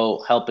it grow,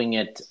 helping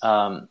it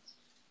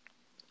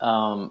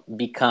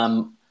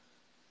become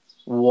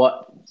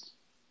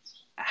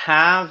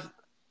have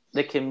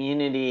the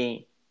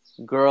community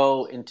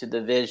grow into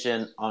the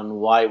vision on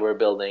why we're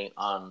building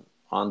on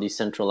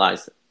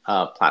decentralized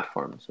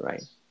platforms,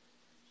 right?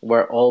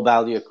 Where all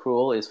value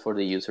accrual is for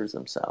the users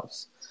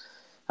themselves.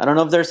 I don't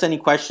know if there's any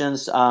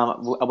questions. I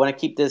want to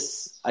keep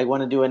this. I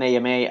want to do an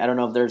AMA. I don't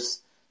know if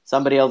there's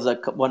somebody else that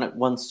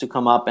wants to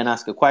come up and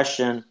ask a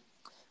question.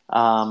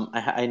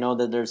 I know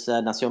that there's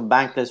a Nación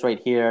Bankless right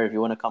here. If you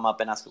want to come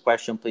up and ask a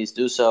question, please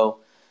do so.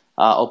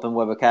 Open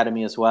Web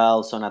Academy as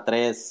well, Zona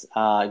Tres.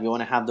 If you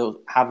want to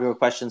have your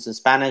questions in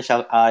Spanish,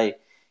 I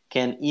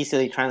can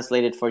easily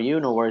translate it for you.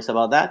 No worries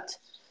about that.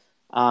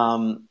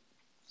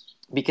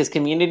 Because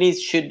communities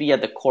should be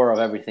at the core of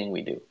everything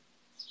we do,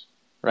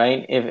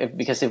 right?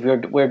 Because if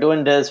we're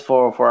doing this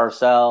for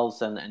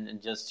ourselves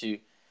and just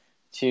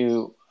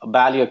to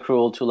value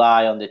accrual to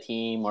lie on the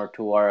team or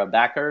to our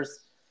backers,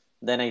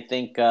 then I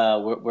think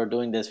we're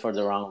doing this for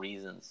the wrong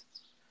reasons.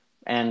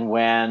 And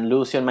when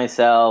Lucio and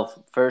myself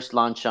first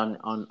launched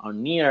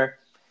on Near,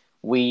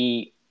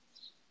 we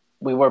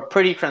were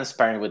pretty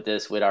transparent with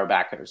this with our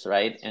backers,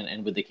 right?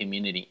 And with the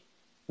community,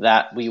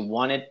 that we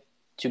wanted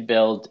to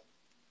build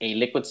a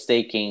liquid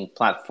staking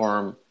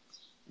platform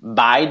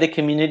by the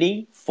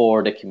community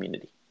for the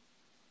community.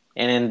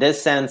 And in this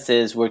sense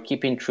is we're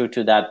keeping true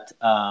to that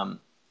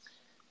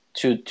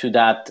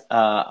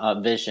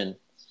vision,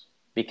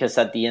 because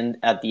at the end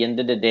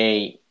of the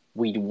day,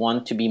 we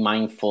want to be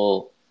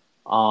mindful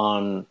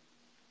on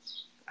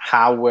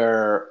how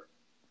we're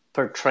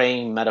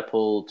portraying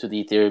Metapool to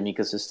the Ethereum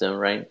ecosystem,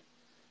 right?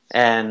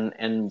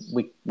 And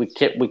we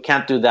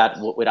can't do that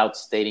without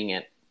stating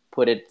it.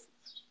 Put it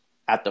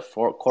at the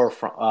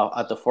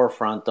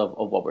forefront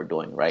of what we're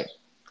doing, right?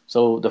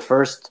 So the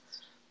first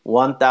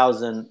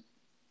 1,000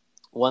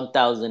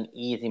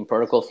 ETH in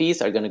protocol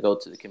fees are going to go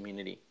to the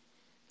community.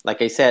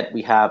 Like I said,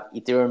 we have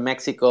Ethereum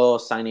Mexico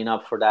signing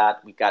up for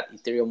that. We got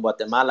Ethereum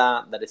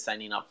Guatemala that is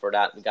signing up for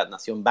that. We got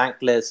Nación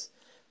Bankless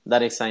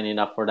that is signing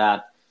up for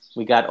that.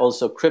 We got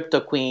also Crypto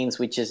Queens,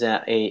 which is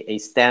a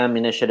STEM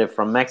initiative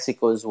from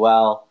Mexico as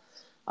well.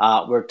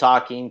 We're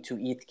talking to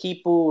ETH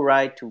Kipu,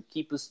 right? To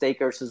Kipu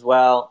stakers as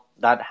well.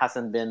 That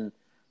hasn't been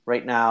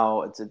right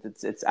now.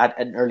 It's at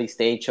an early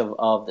stage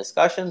of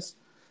discussions.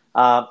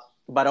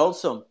 But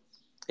also,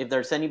 if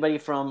there's anybody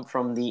from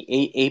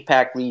the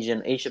APAC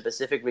region, Asia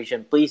Pacific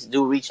region, please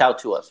do reach out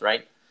to us,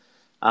 right?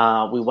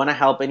 We want to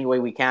help any way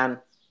we can.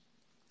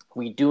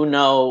 We do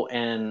know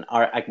and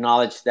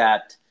acknowledge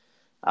that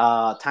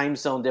time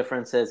zone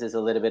differences is a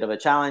little bit of a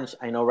challenge.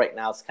 I know right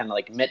now it's kind of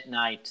like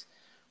midnight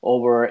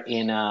over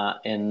in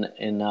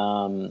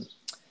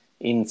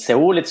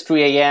Seoul. It's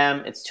 3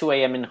 a.m. It's 2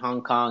 a.m. in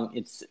Hong Kong.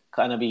 It's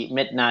gonna be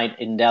midnight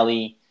in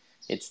Delhi.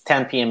 It's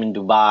 10 p.m. in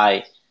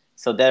Dubai.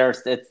 So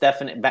it's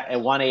definitely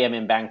 1 a.m.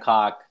 in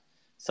Bangkok.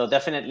 So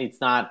definitely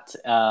it's not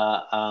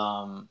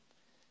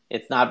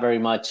very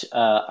much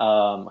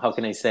how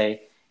can I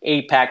say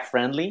APAC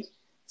friendly.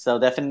 So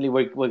definitely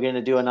we're going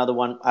to do another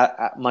one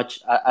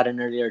at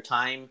an earlier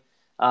time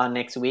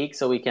next week,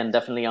 so we can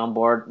definitely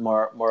onboard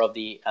more of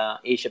the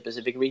Asia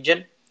Pacific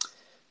region.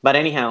 But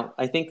anyhow,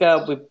 I think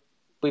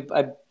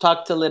I've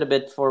talked a little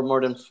bit for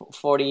more than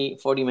 40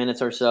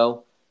 minutes or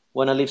so.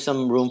 Want to leave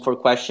some room for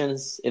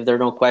questions. If there are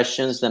no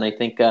questions, then I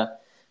think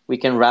we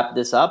can wrap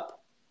this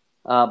up.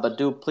 But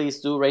please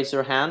do raise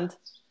your hand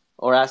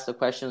or ask the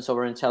questions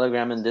over in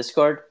Telegram and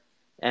Discord.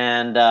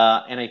 And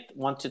I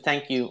want to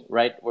thank you,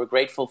 right? We're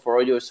grateful for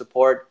all your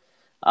support,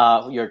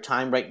 your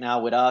time right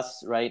now with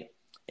us, right?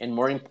 And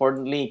more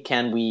importantly,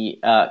 can we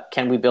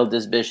build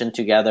this vision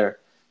together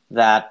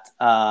that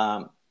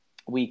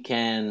we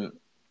can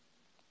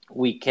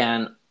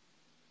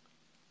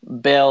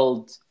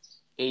build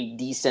a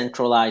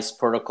decentralized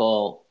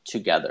protocol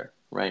together,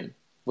 right?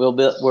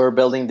 We're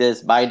building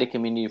this by the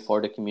community for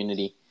the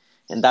community,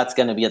 and that's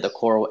going to be at the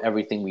core of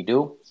everything we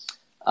do.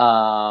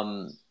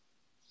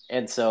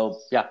 And so,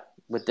 yeah,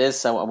 with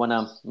this, I want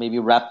to maybe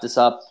wrap this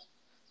up.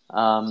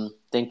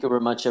 Thank you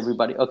very much,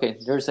 everybody. Okay,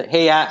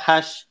 hey,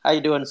 Hash, how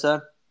you doing,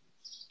 sir?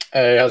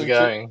 Hey, how's it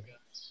going?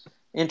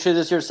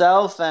 Introduce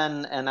yourself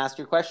and ask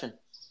your question.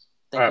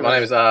 All right, my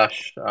name is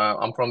Ash.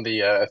 I'm from the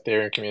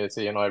Ethereum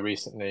community, and I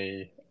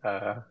recently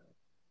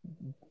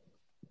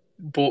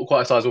bought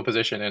quite a sizable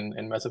position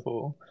in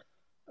Metapool.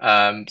 So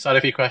I had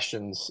a few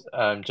questions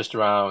just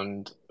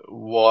around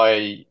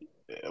why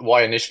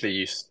initially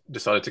you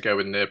decided to go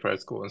with Near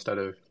Protocol instead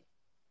of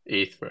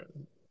ETH, for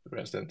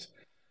instance.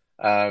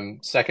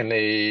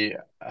 Secondly,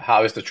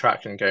 how is the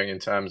traction going in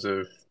terms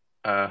of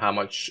how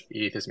much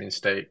ETH has been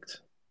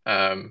staked?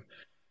 And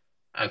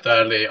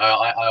thirdly,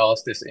 I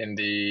asked this in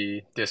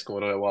the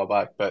Discord a little while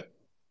back, but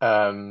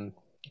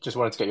just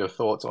wanted to get your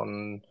thoughts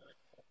on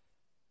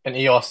an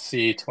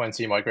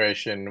ERC20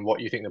 migration,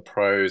 what you think the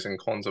pros and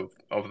cons of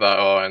that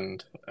are,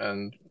 and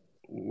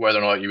whether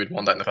or not you would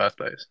want that in the first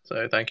place.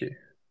 So thank you.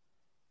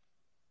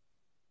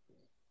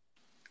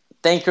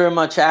 Thank you very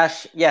much,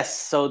 Ash. Yes,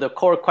 so the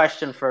core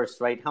question first,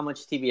 right? How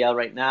much TVL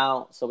right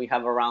now? So we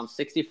have around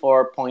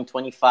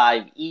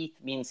 64.25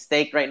 ETH being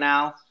staked right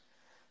now.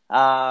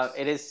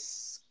 It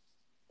is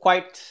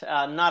quite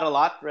not a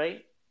lot,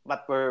 right?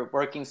 But we're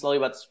working slowly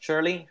but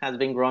surely. Has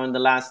been growing the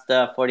last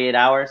 48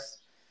 hours.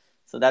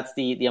 So that's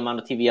the amount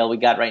of TVL we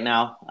got right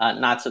now.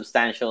 Not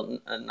substantial,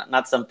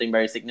 not something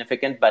very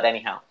significant, but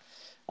anyhow,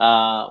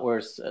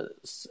 we're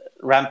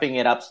ramping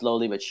it up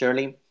slowly but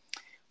surely.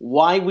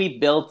 why we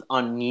built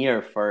on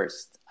Near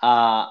first.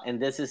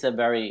 And this is a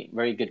very,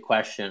 very good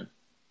question.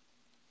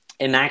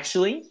 And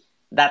actually,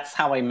 that's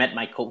how I met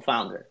my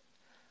co-founder.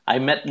 I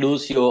met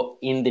Lucio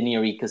in the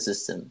Near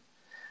ecosystem.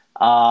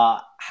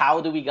 How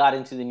do we got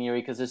into the Near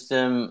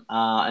ecosystem?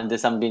 And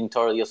this I'm being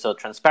totally also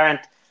transparent.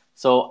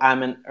 So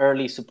I'm an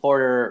early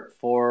supporter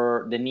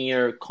for the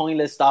Near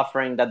CoinList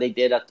offering that they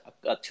did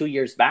 2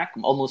 years back,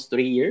 almost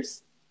 3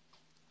 years.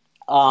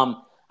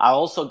 I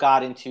also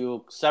got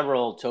into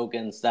several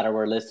tokens that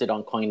were listed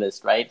on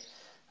CoinList, right?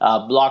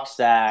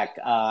 Blockstack,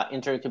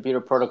 Internet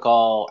Computer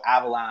Protocol,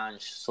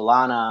 Avalanche,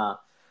 Solana,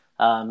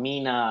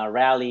 Mina,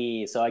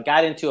 Rally. So I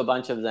got into a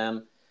bunch of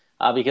them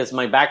because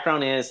my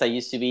background is I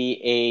used to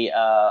be a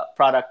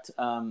product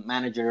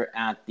manager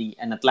at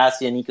an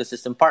Atlassian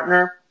ecosystem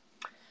partner.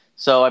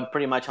 So I'm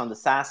pretty much on the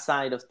SaaS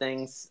side of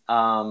things.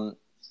 And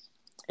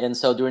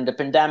so during the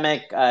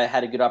pandemic, I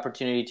had a good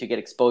opportunity to get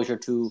exposure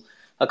to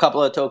a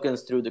couple of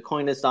tokens through the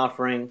CoinList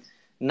offering.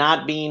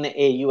 Not being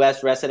a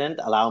U.S. resident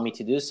allowed me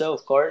to do so,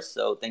 of course.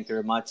 So thank you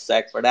very much,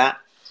 Sec, for that.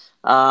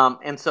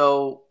 And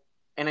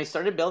I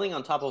started building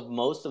on top of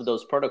most of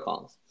those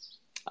protocols.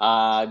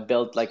 I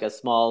built like a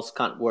small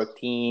skunt work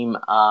team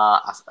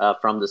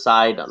from the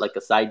side, like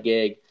a side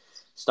gig.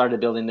 Started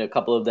building a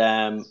couple of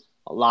them.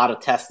 A lot of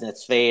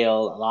testnets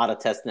failed. A lot of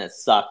testnets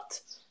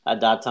sucked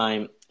at that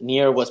time.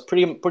 Near was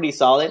pretty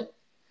solid.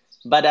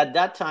 But at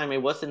that time,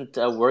 it wasn't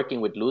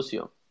working with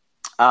Lucio.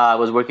 I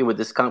was working with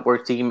this skunt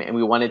work team, and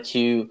we wanted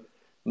to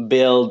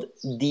build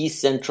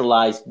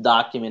decentralized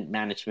document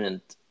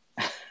management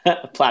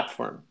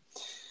platform.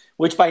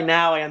 Which by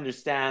now I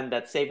understand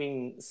that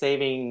saving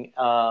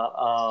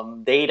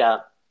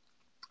data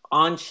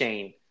on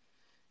chain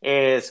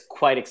is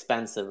quite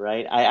expensive,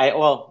 right?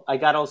 I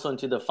got also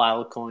into the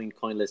Filecoin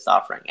CoinList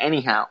offering.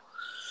 Anyhow,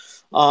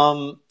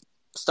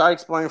 start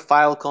exploring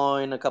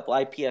Filecoin, a couple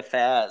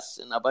ipFS,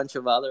 and a bunch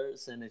of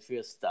others, and it's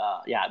just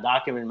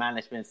document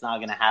management is not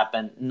going to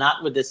happen,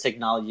 not with this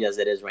technology as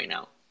it is right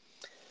now.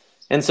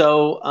 And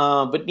so,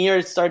 but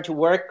Near started to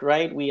work,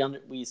 right?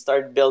 We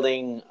started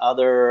building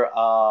other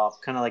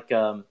kind of like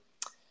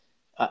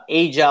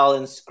Agile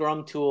and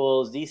Scrum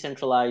tools,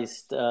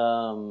 decentralized,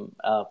 for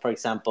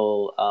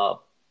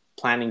example,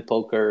 planning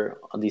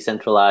poker,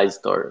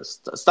 decentralized or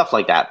stuff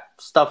like that.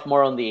 Stuff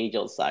more on the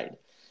Agile side.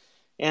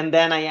 And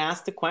then I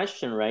asked the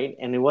question, right?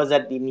 And it was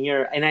at the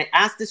Near, and I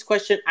asked this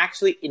question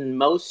actually in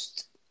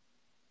most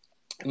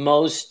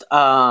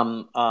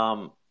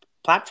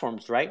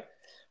platforms, right?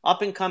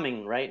 Up and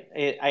coming, right?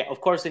 Of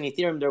course, in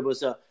Ethereum, there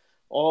was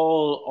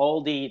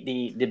all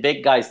the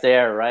big guys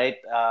there, right?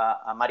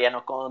 Mariano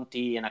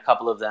Conti and a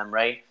couple of them,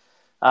 right?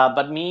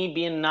 But me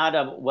being not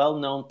a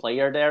well-known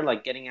player there,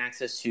 like getting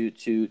access to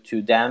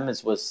them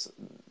was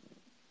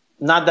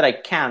not that I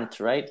can't,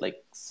 right?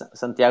 Like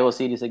Santiago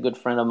City is a good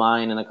friend of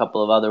mine and a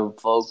couple of other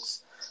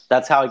folks.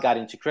 That's how I got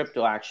into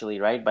crypto, actually,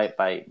 right?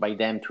 By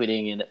them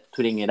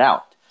tweeting it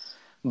out.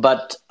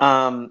 But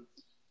I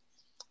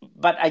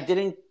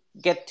didn't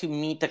get to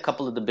meet a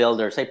couple of the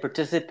builders. I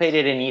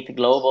participated in ETH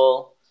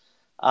Global,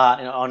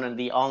 on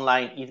the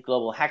online ETH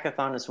Global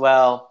hackathon as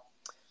well.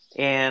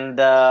 And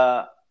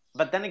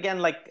but then again,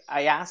 like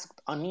I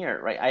asked on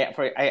Near, right?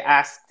 I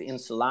asked in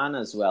Solana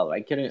as well.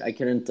 I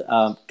couldn't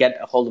get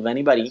a hold of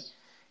anybody.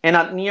 And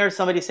at Near,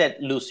 somebody said,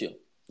 Lucio,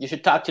 you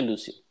should talk to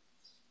Lucio.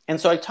 And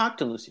so I talked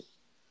to Lucio.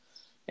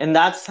 And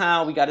that's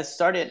how we got it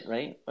started,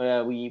 right?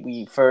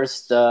 We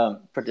first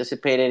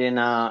participated in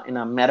a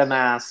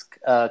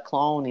MetaMask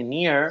clone in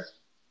Near.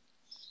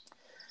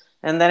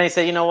 And then I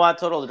said, you know what?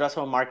 Total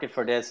addressable market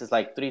for this is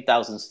like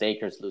 3,000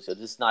 stakers, Lucio.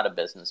 This is not a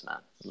business,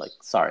 man. Like,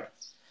 sorry.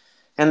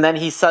 And then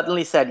he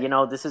suddenly said,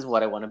 this is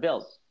what I want to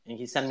build. And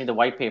he sent me the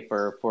white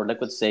paper for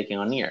liquid staking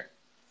on Near.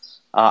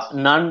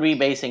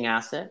 Non-rebasing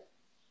asset.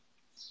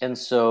 And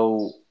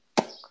so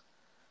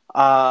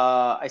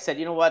I said,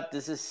 you know what?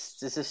 This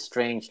is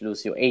strange,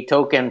 Lucio. A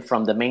token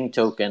from the main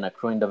token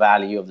accruing the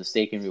value of the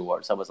staking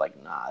rewards. I was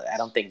like, nah, I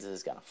don't think this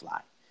is going to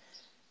fly.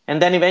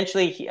 And then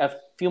eventually, a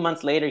few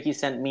months later, he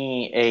sent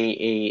me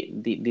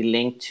the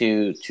link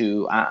to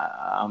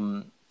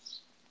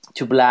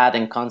Vlad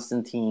and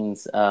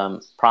Konstantin's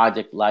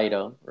project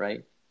Lido,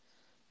 right?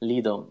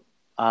 Lido.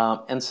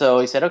 And so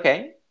he said,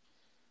 okay,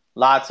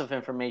 lots of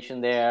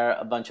information there,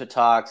 a bunch of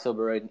talks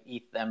over an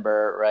ETH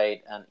Ember,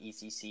 right, and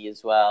ECC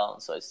as well.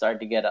 So I started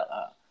to get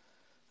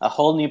a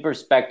whole new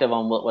perspective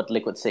on what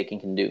liquid staking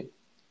can do.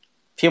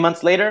 A few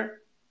months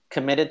later,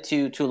 committed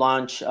to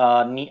launch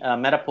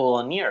Metapool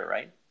on Near,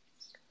 right?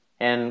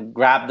 And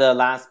grab the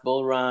last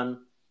bull run,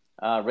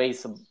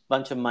 raise a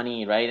bunch of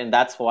money, right? And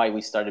that's why we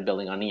started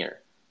building on Near.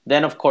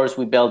 Then, of course,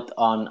 we built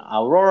on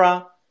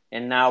Aurora,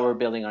 and now we're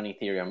building on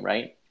Ethereum,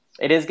 right?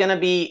 It is going to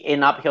be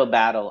an uphill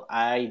battle.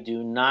 I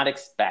do not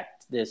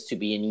expect this to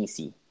be an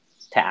easy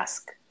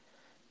task.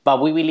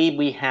 But we believe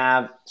we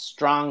have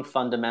strong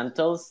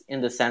fundamentals in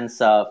the sense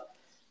of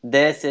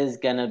this is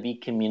going to be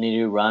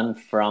community run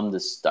from the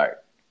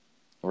start,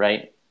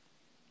 right?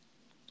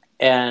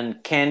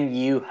 And can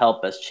you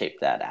help us shape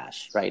that,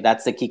 Ash, right?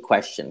 That's the key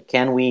question.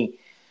 Can we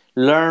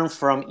learn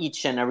from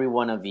each and every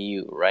one of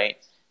you, right?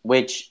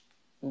 Which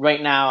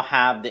right now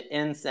have the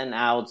ins and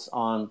outs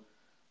on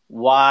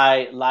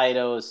why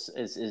Lido's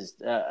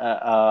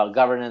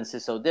governance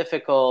is so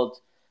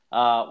difficult,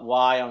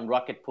 why on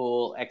Rocket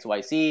Pool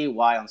XYZ,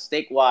 why on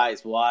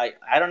Stakewise, why,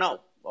 I don't know.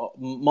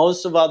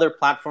 Most of other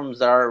platforms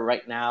that are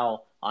right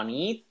now on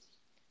ETH,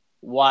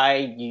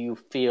 why do you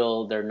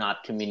feel they're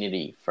not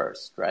community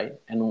first, right?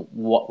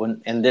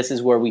 And this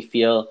is where we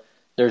feel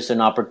there's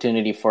an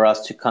opportunity for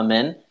us to come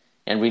in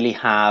and really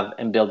have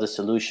and build a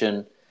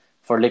solution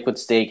for liquid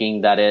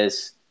staking that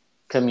is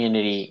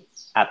community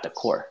at the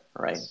core,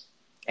 right?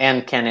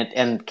 And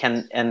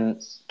can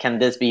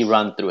this be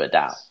run through a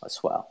DAO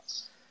as well?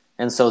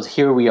 And so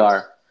here we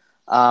are.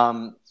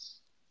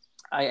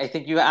 I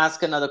think you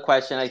asked another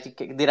question. I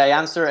think, did I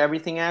answer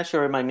everything, Ash,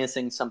 or am I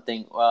missing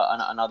something?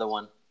 Another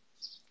one.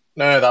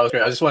 No, that was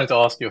great. I just wanted to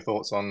ask your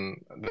thoughts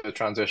on the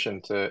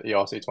transition to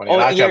ERC20. Oh,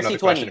 And I actually have another ERC20.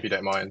 question if you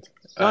don't mind.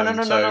 No.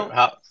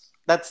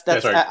 That's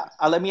sorry.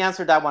 let me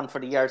answer that one for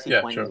the ERC20,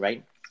 Yeah, sure.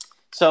 right?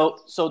 So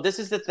this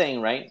is the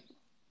thing, right?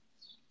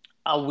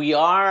 We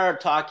are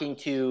talking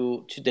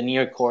to the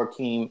near core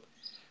team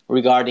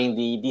regarding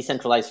the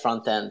decentralized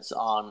front ends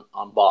on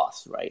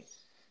Boss, right?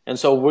 And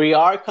so we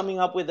are coming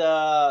up with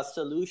a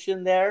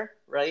solution there,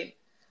 right?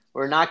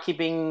 We're not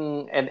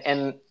keeping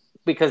and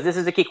because this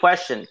is the key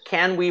question: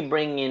 can we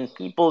bring in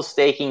people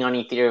staking on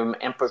Ethereum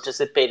and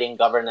participate in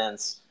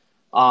governance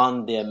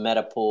on the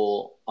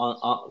MetaPool?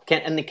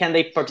 Can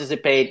they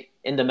participate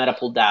in the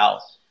MetaPool DAO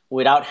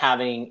without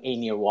having a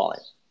near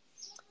wallet?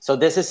 So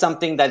this is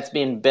something that's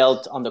been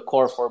built on the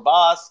core for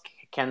Boss.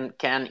 Can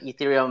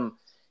Ethereum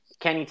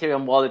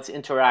wallets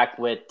interact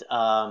with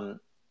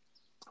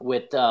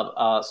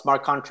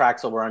smart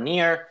contracts over on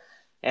Near?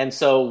 And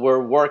so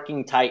we're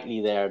working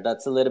tightly there.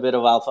 That's a little bit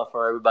of alpha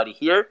for everybody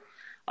here.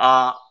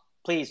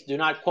 Please do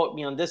not quote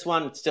me on this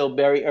one. It's still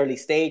very early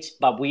stage,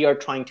 but we are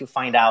trying to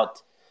find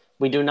out.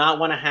 We do not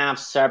want to have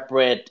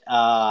separate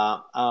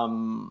DAO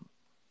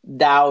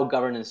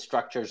governance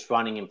structures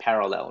running in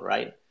parallel,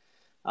 right?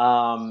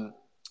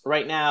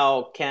 Right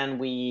now, can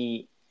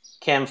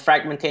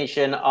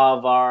fragmentation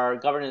of our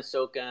governance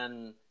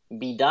token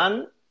be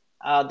done?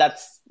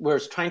 We're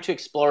trying to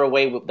explore a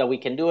way that we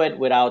can do it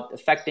without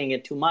affecting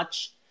it too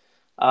much.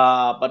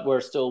 But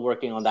we're still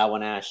working on that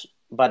one, Ash.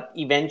 But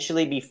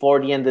eventually, before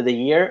the end of the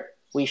year,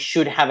 we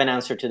should have an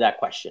answer to that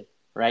question,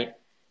 right?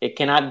 It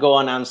cannot go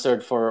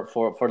unanswered for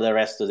the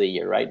rest of the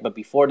year, right? But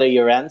before the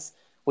year ends,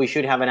 we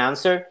should have an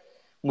answer.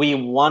 We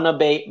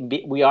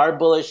are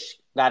bullish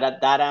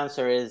that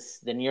answer is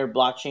the Near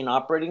blockchain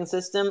operating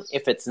system.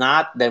 If it's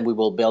not, then we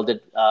will build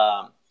it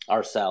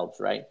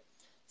ourselves, right?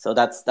 So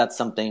that's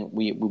something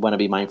we want to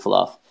be mindful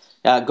of.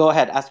 Go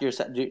ahead, ask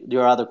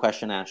your other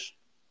question, Ash.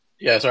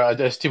 Yeah, sorry,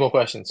 there's two more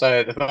questions.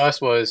 So the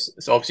first was,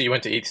 so obviously you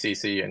went to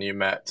ETHCC and you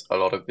met a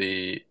lot of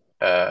the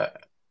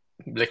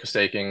liquid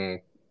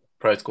staking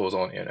protocols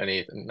on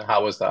ETH. And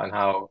how was that?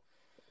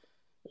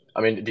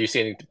 And do you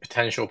see any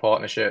potential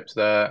partnerships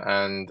there?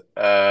 And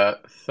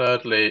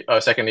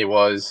secondly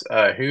was,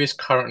 who is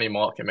currently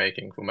market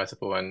making for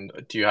Metapool?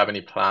 And do you have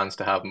any plans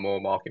to have more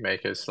market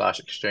makers /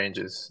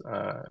 exchanges,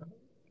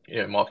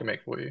 market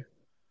make for you?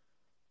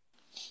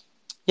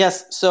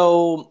 Yes.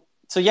 So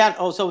yeah.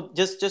 Also,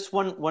 just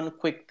one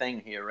quick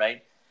thing here,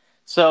 right?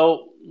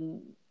 So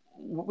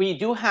we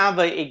do have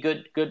a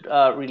good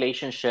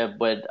relationship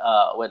with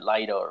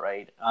Lido,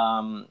 right?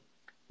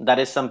 That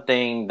is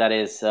something that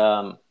is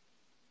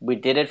we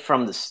did it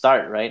from the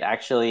start, right?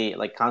 Actually,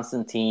 like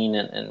Constantine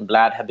and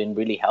Vlad have been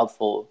really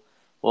helpful.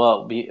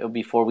 Well,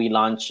 before we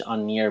launched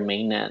on Near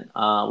mainnet,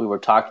 we were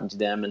talking to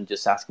them and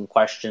just asking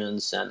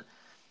questions, and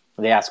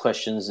they asked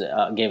questions,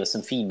 gave us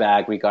some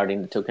feedback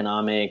regarding the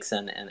tokenomics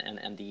and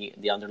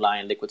the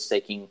underlying liquid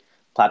staking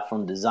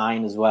platform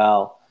design as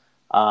well.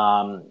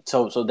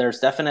 So there's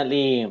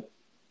definitely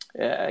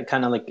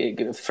kind of like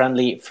a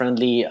friendly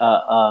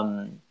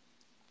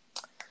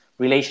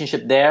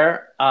relationship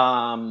there.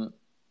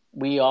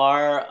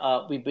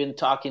 We've been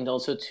talking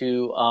also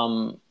to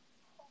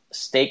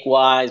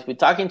Stakewise. We're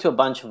talking to a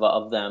bunch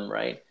of them,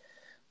 right?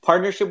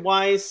 Partnership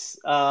wise,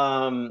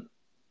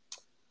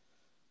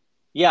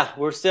 yeah,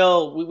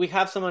 we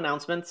have some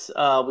announcements.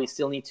 We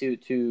still need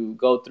to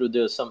go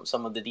through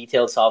some of the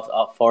details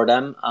for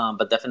them,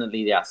 but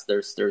definitely yes.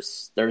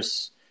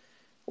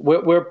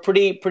 We're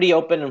pretty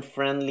open and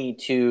friendly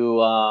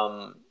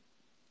to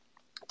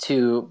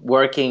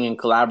working and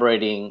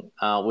collaborating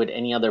with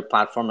any other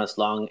platform as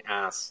long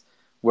as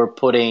we're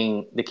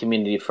putting the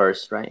community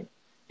first, right?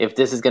 If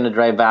this is going to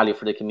drive value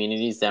for the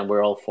communities, then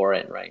we're all for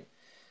it, right?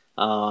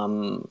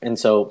 And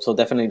so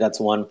definitely that's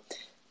one.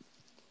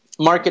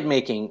 Market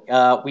making.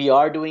 We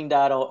are doing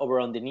that over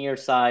on the Near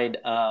side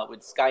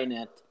with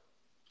Skynet.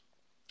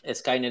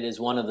 Skynet is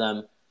one of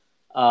them.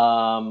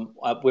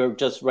 We're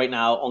just right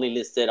now only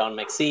listed on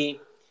MEXC.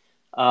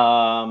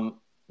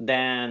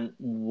 Then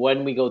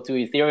when we go to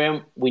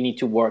Ethereum, we need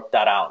to work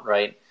that out,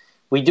 right?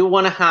 We do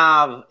want to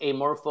have a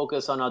more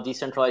focus on a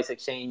decentralized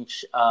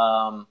exchange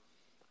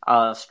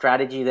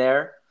strategy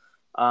there.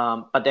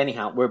 But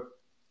anyhow,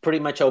 pretty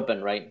much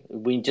open, right?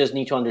 We just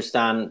need to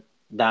understand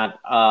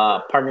that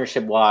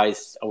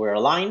partnership-wise we're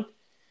aligned,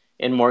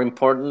 and more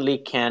importantly,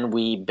 can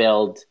we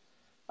build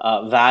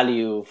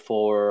value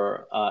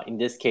for, in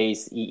this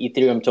case,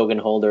 Ethereum token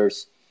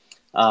holders,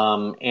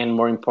 and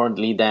more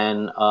importantly,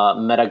 then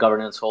meta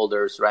governance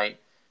holders, right?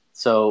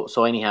 So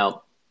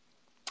anyhow,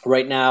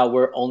 right now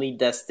we're only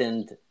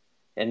destined,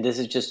 and this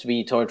is just to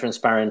be totally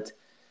transparent.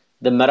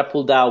 The meta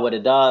pool DAO, what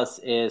it does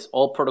is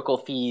all protocol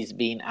fees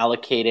being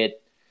allocated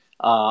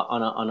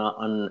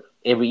on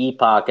every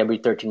epoch, every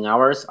 13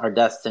 hours, are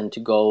destined to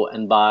go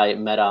and buy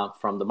meta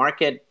from the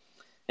market,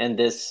 and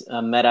this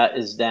meta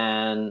is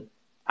then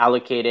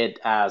allocated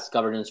as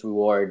governance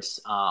rewards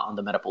on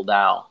the meta pool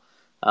DAO.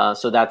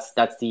 So that's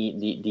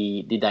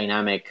the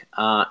dynamic.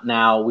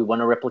 Now we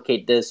want to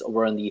replicate this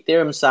over on the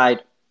Ethereum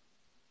side.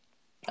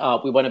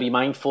 We want to be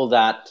mindful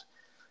that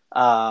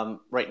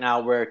right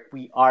now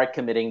we are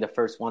committing the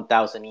first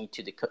 1,000 ETH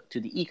to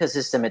the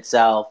ecosystem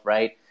itself,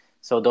 right?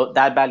 So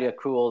that value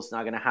accrual is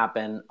not going to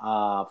happen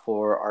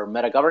for our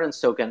meta governance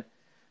token.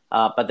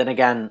 But then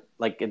again,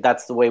 like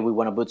that's the way we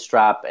want to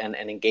bootstrap and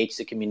engage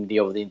the community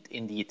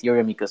in the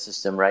Ethereum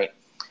ecosystem, right?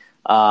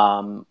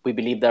 We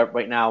believe that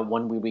right now,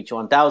 when we reach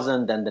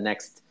 1,000, then the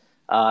next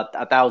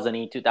 1,000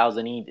 ETH,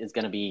 2,000 ETH is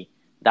going to be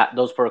that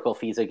those protocol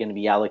fees are going to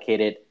be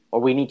allocated, or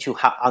we need to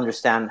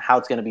understand how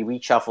it's going to be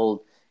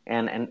reshuffled,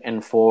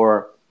 and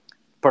for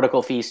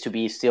protocol fees to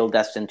be still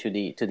destined to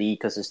the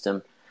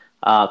ecosystem,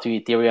 to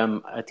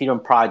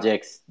Ethereum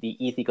projects, the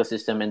ETH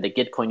ecosystem, and the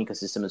Gitcoin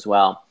ecosystem as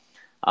well.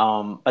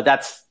 But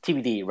that's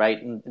TBD,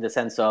 right? In the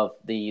sense of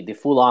the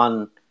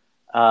full-on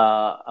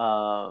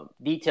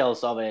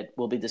details of it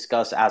will be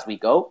discussed as we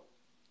go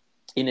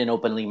in an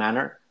openly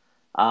manner.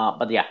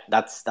 But yeah,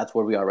 that's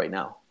where we are right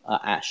now,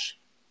 Ash.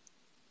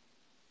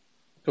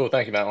 Cool.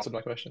 Thank you, Matt. Answered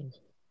my questions.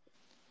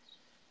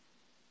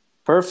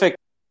 Perfect.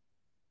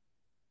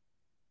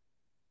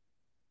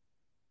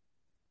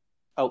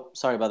 Oh,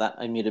 sorry about that.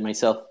 I muted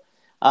myself.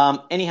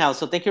 Anyhow,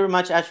 so thank you very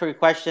much, Ash, for your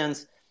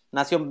questions.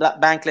 Nación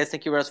Bankless,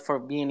 thank you, Russ, for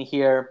being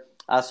here.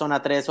 Zona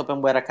 3,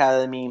 Open Web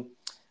Academy.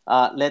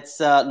 Let's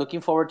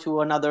looking forward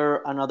to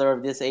another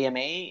of this AMA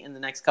in the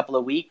next couple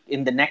of weeks.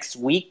 In the next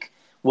week,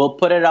 we'll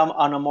put it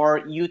on a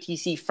more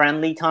UTC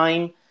friendly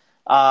time.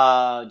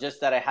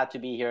 Just that I had to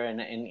be here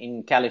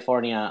in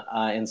California,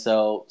 and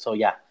so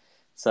yeah.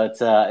 So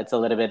it's a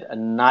little bit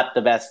not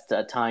the best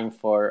time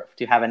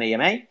to have an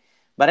AMA.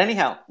 But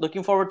anyhow,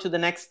 looking forward to the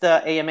next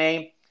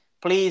AMA.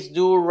 Please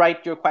do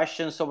write your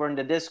questions over in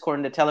the Discord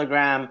and the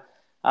Telegram.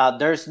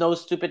 There's no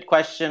stupid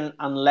question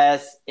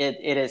unless it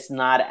is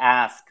not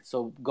asked.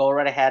 So go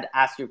right ahead,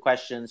 ask your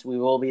questions. We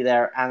will be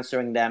there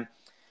answering them.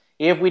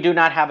 If we do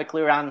not have a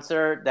clear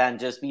answer, then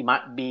just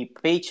be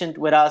patient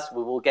with us.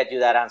 We will get you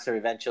that answer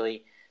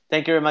eventually.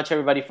 Thank you very much,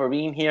 everybody, for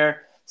being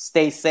here.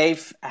 Stay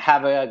safe.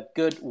 Have a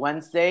good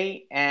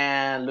Wednesday,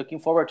 and looking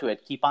forward to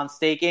it. Keep on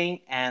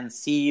staking, and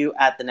see you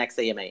at the next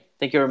AMA.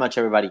 Thank you very much,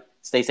 everybody.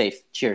 Stay safe. Cheers.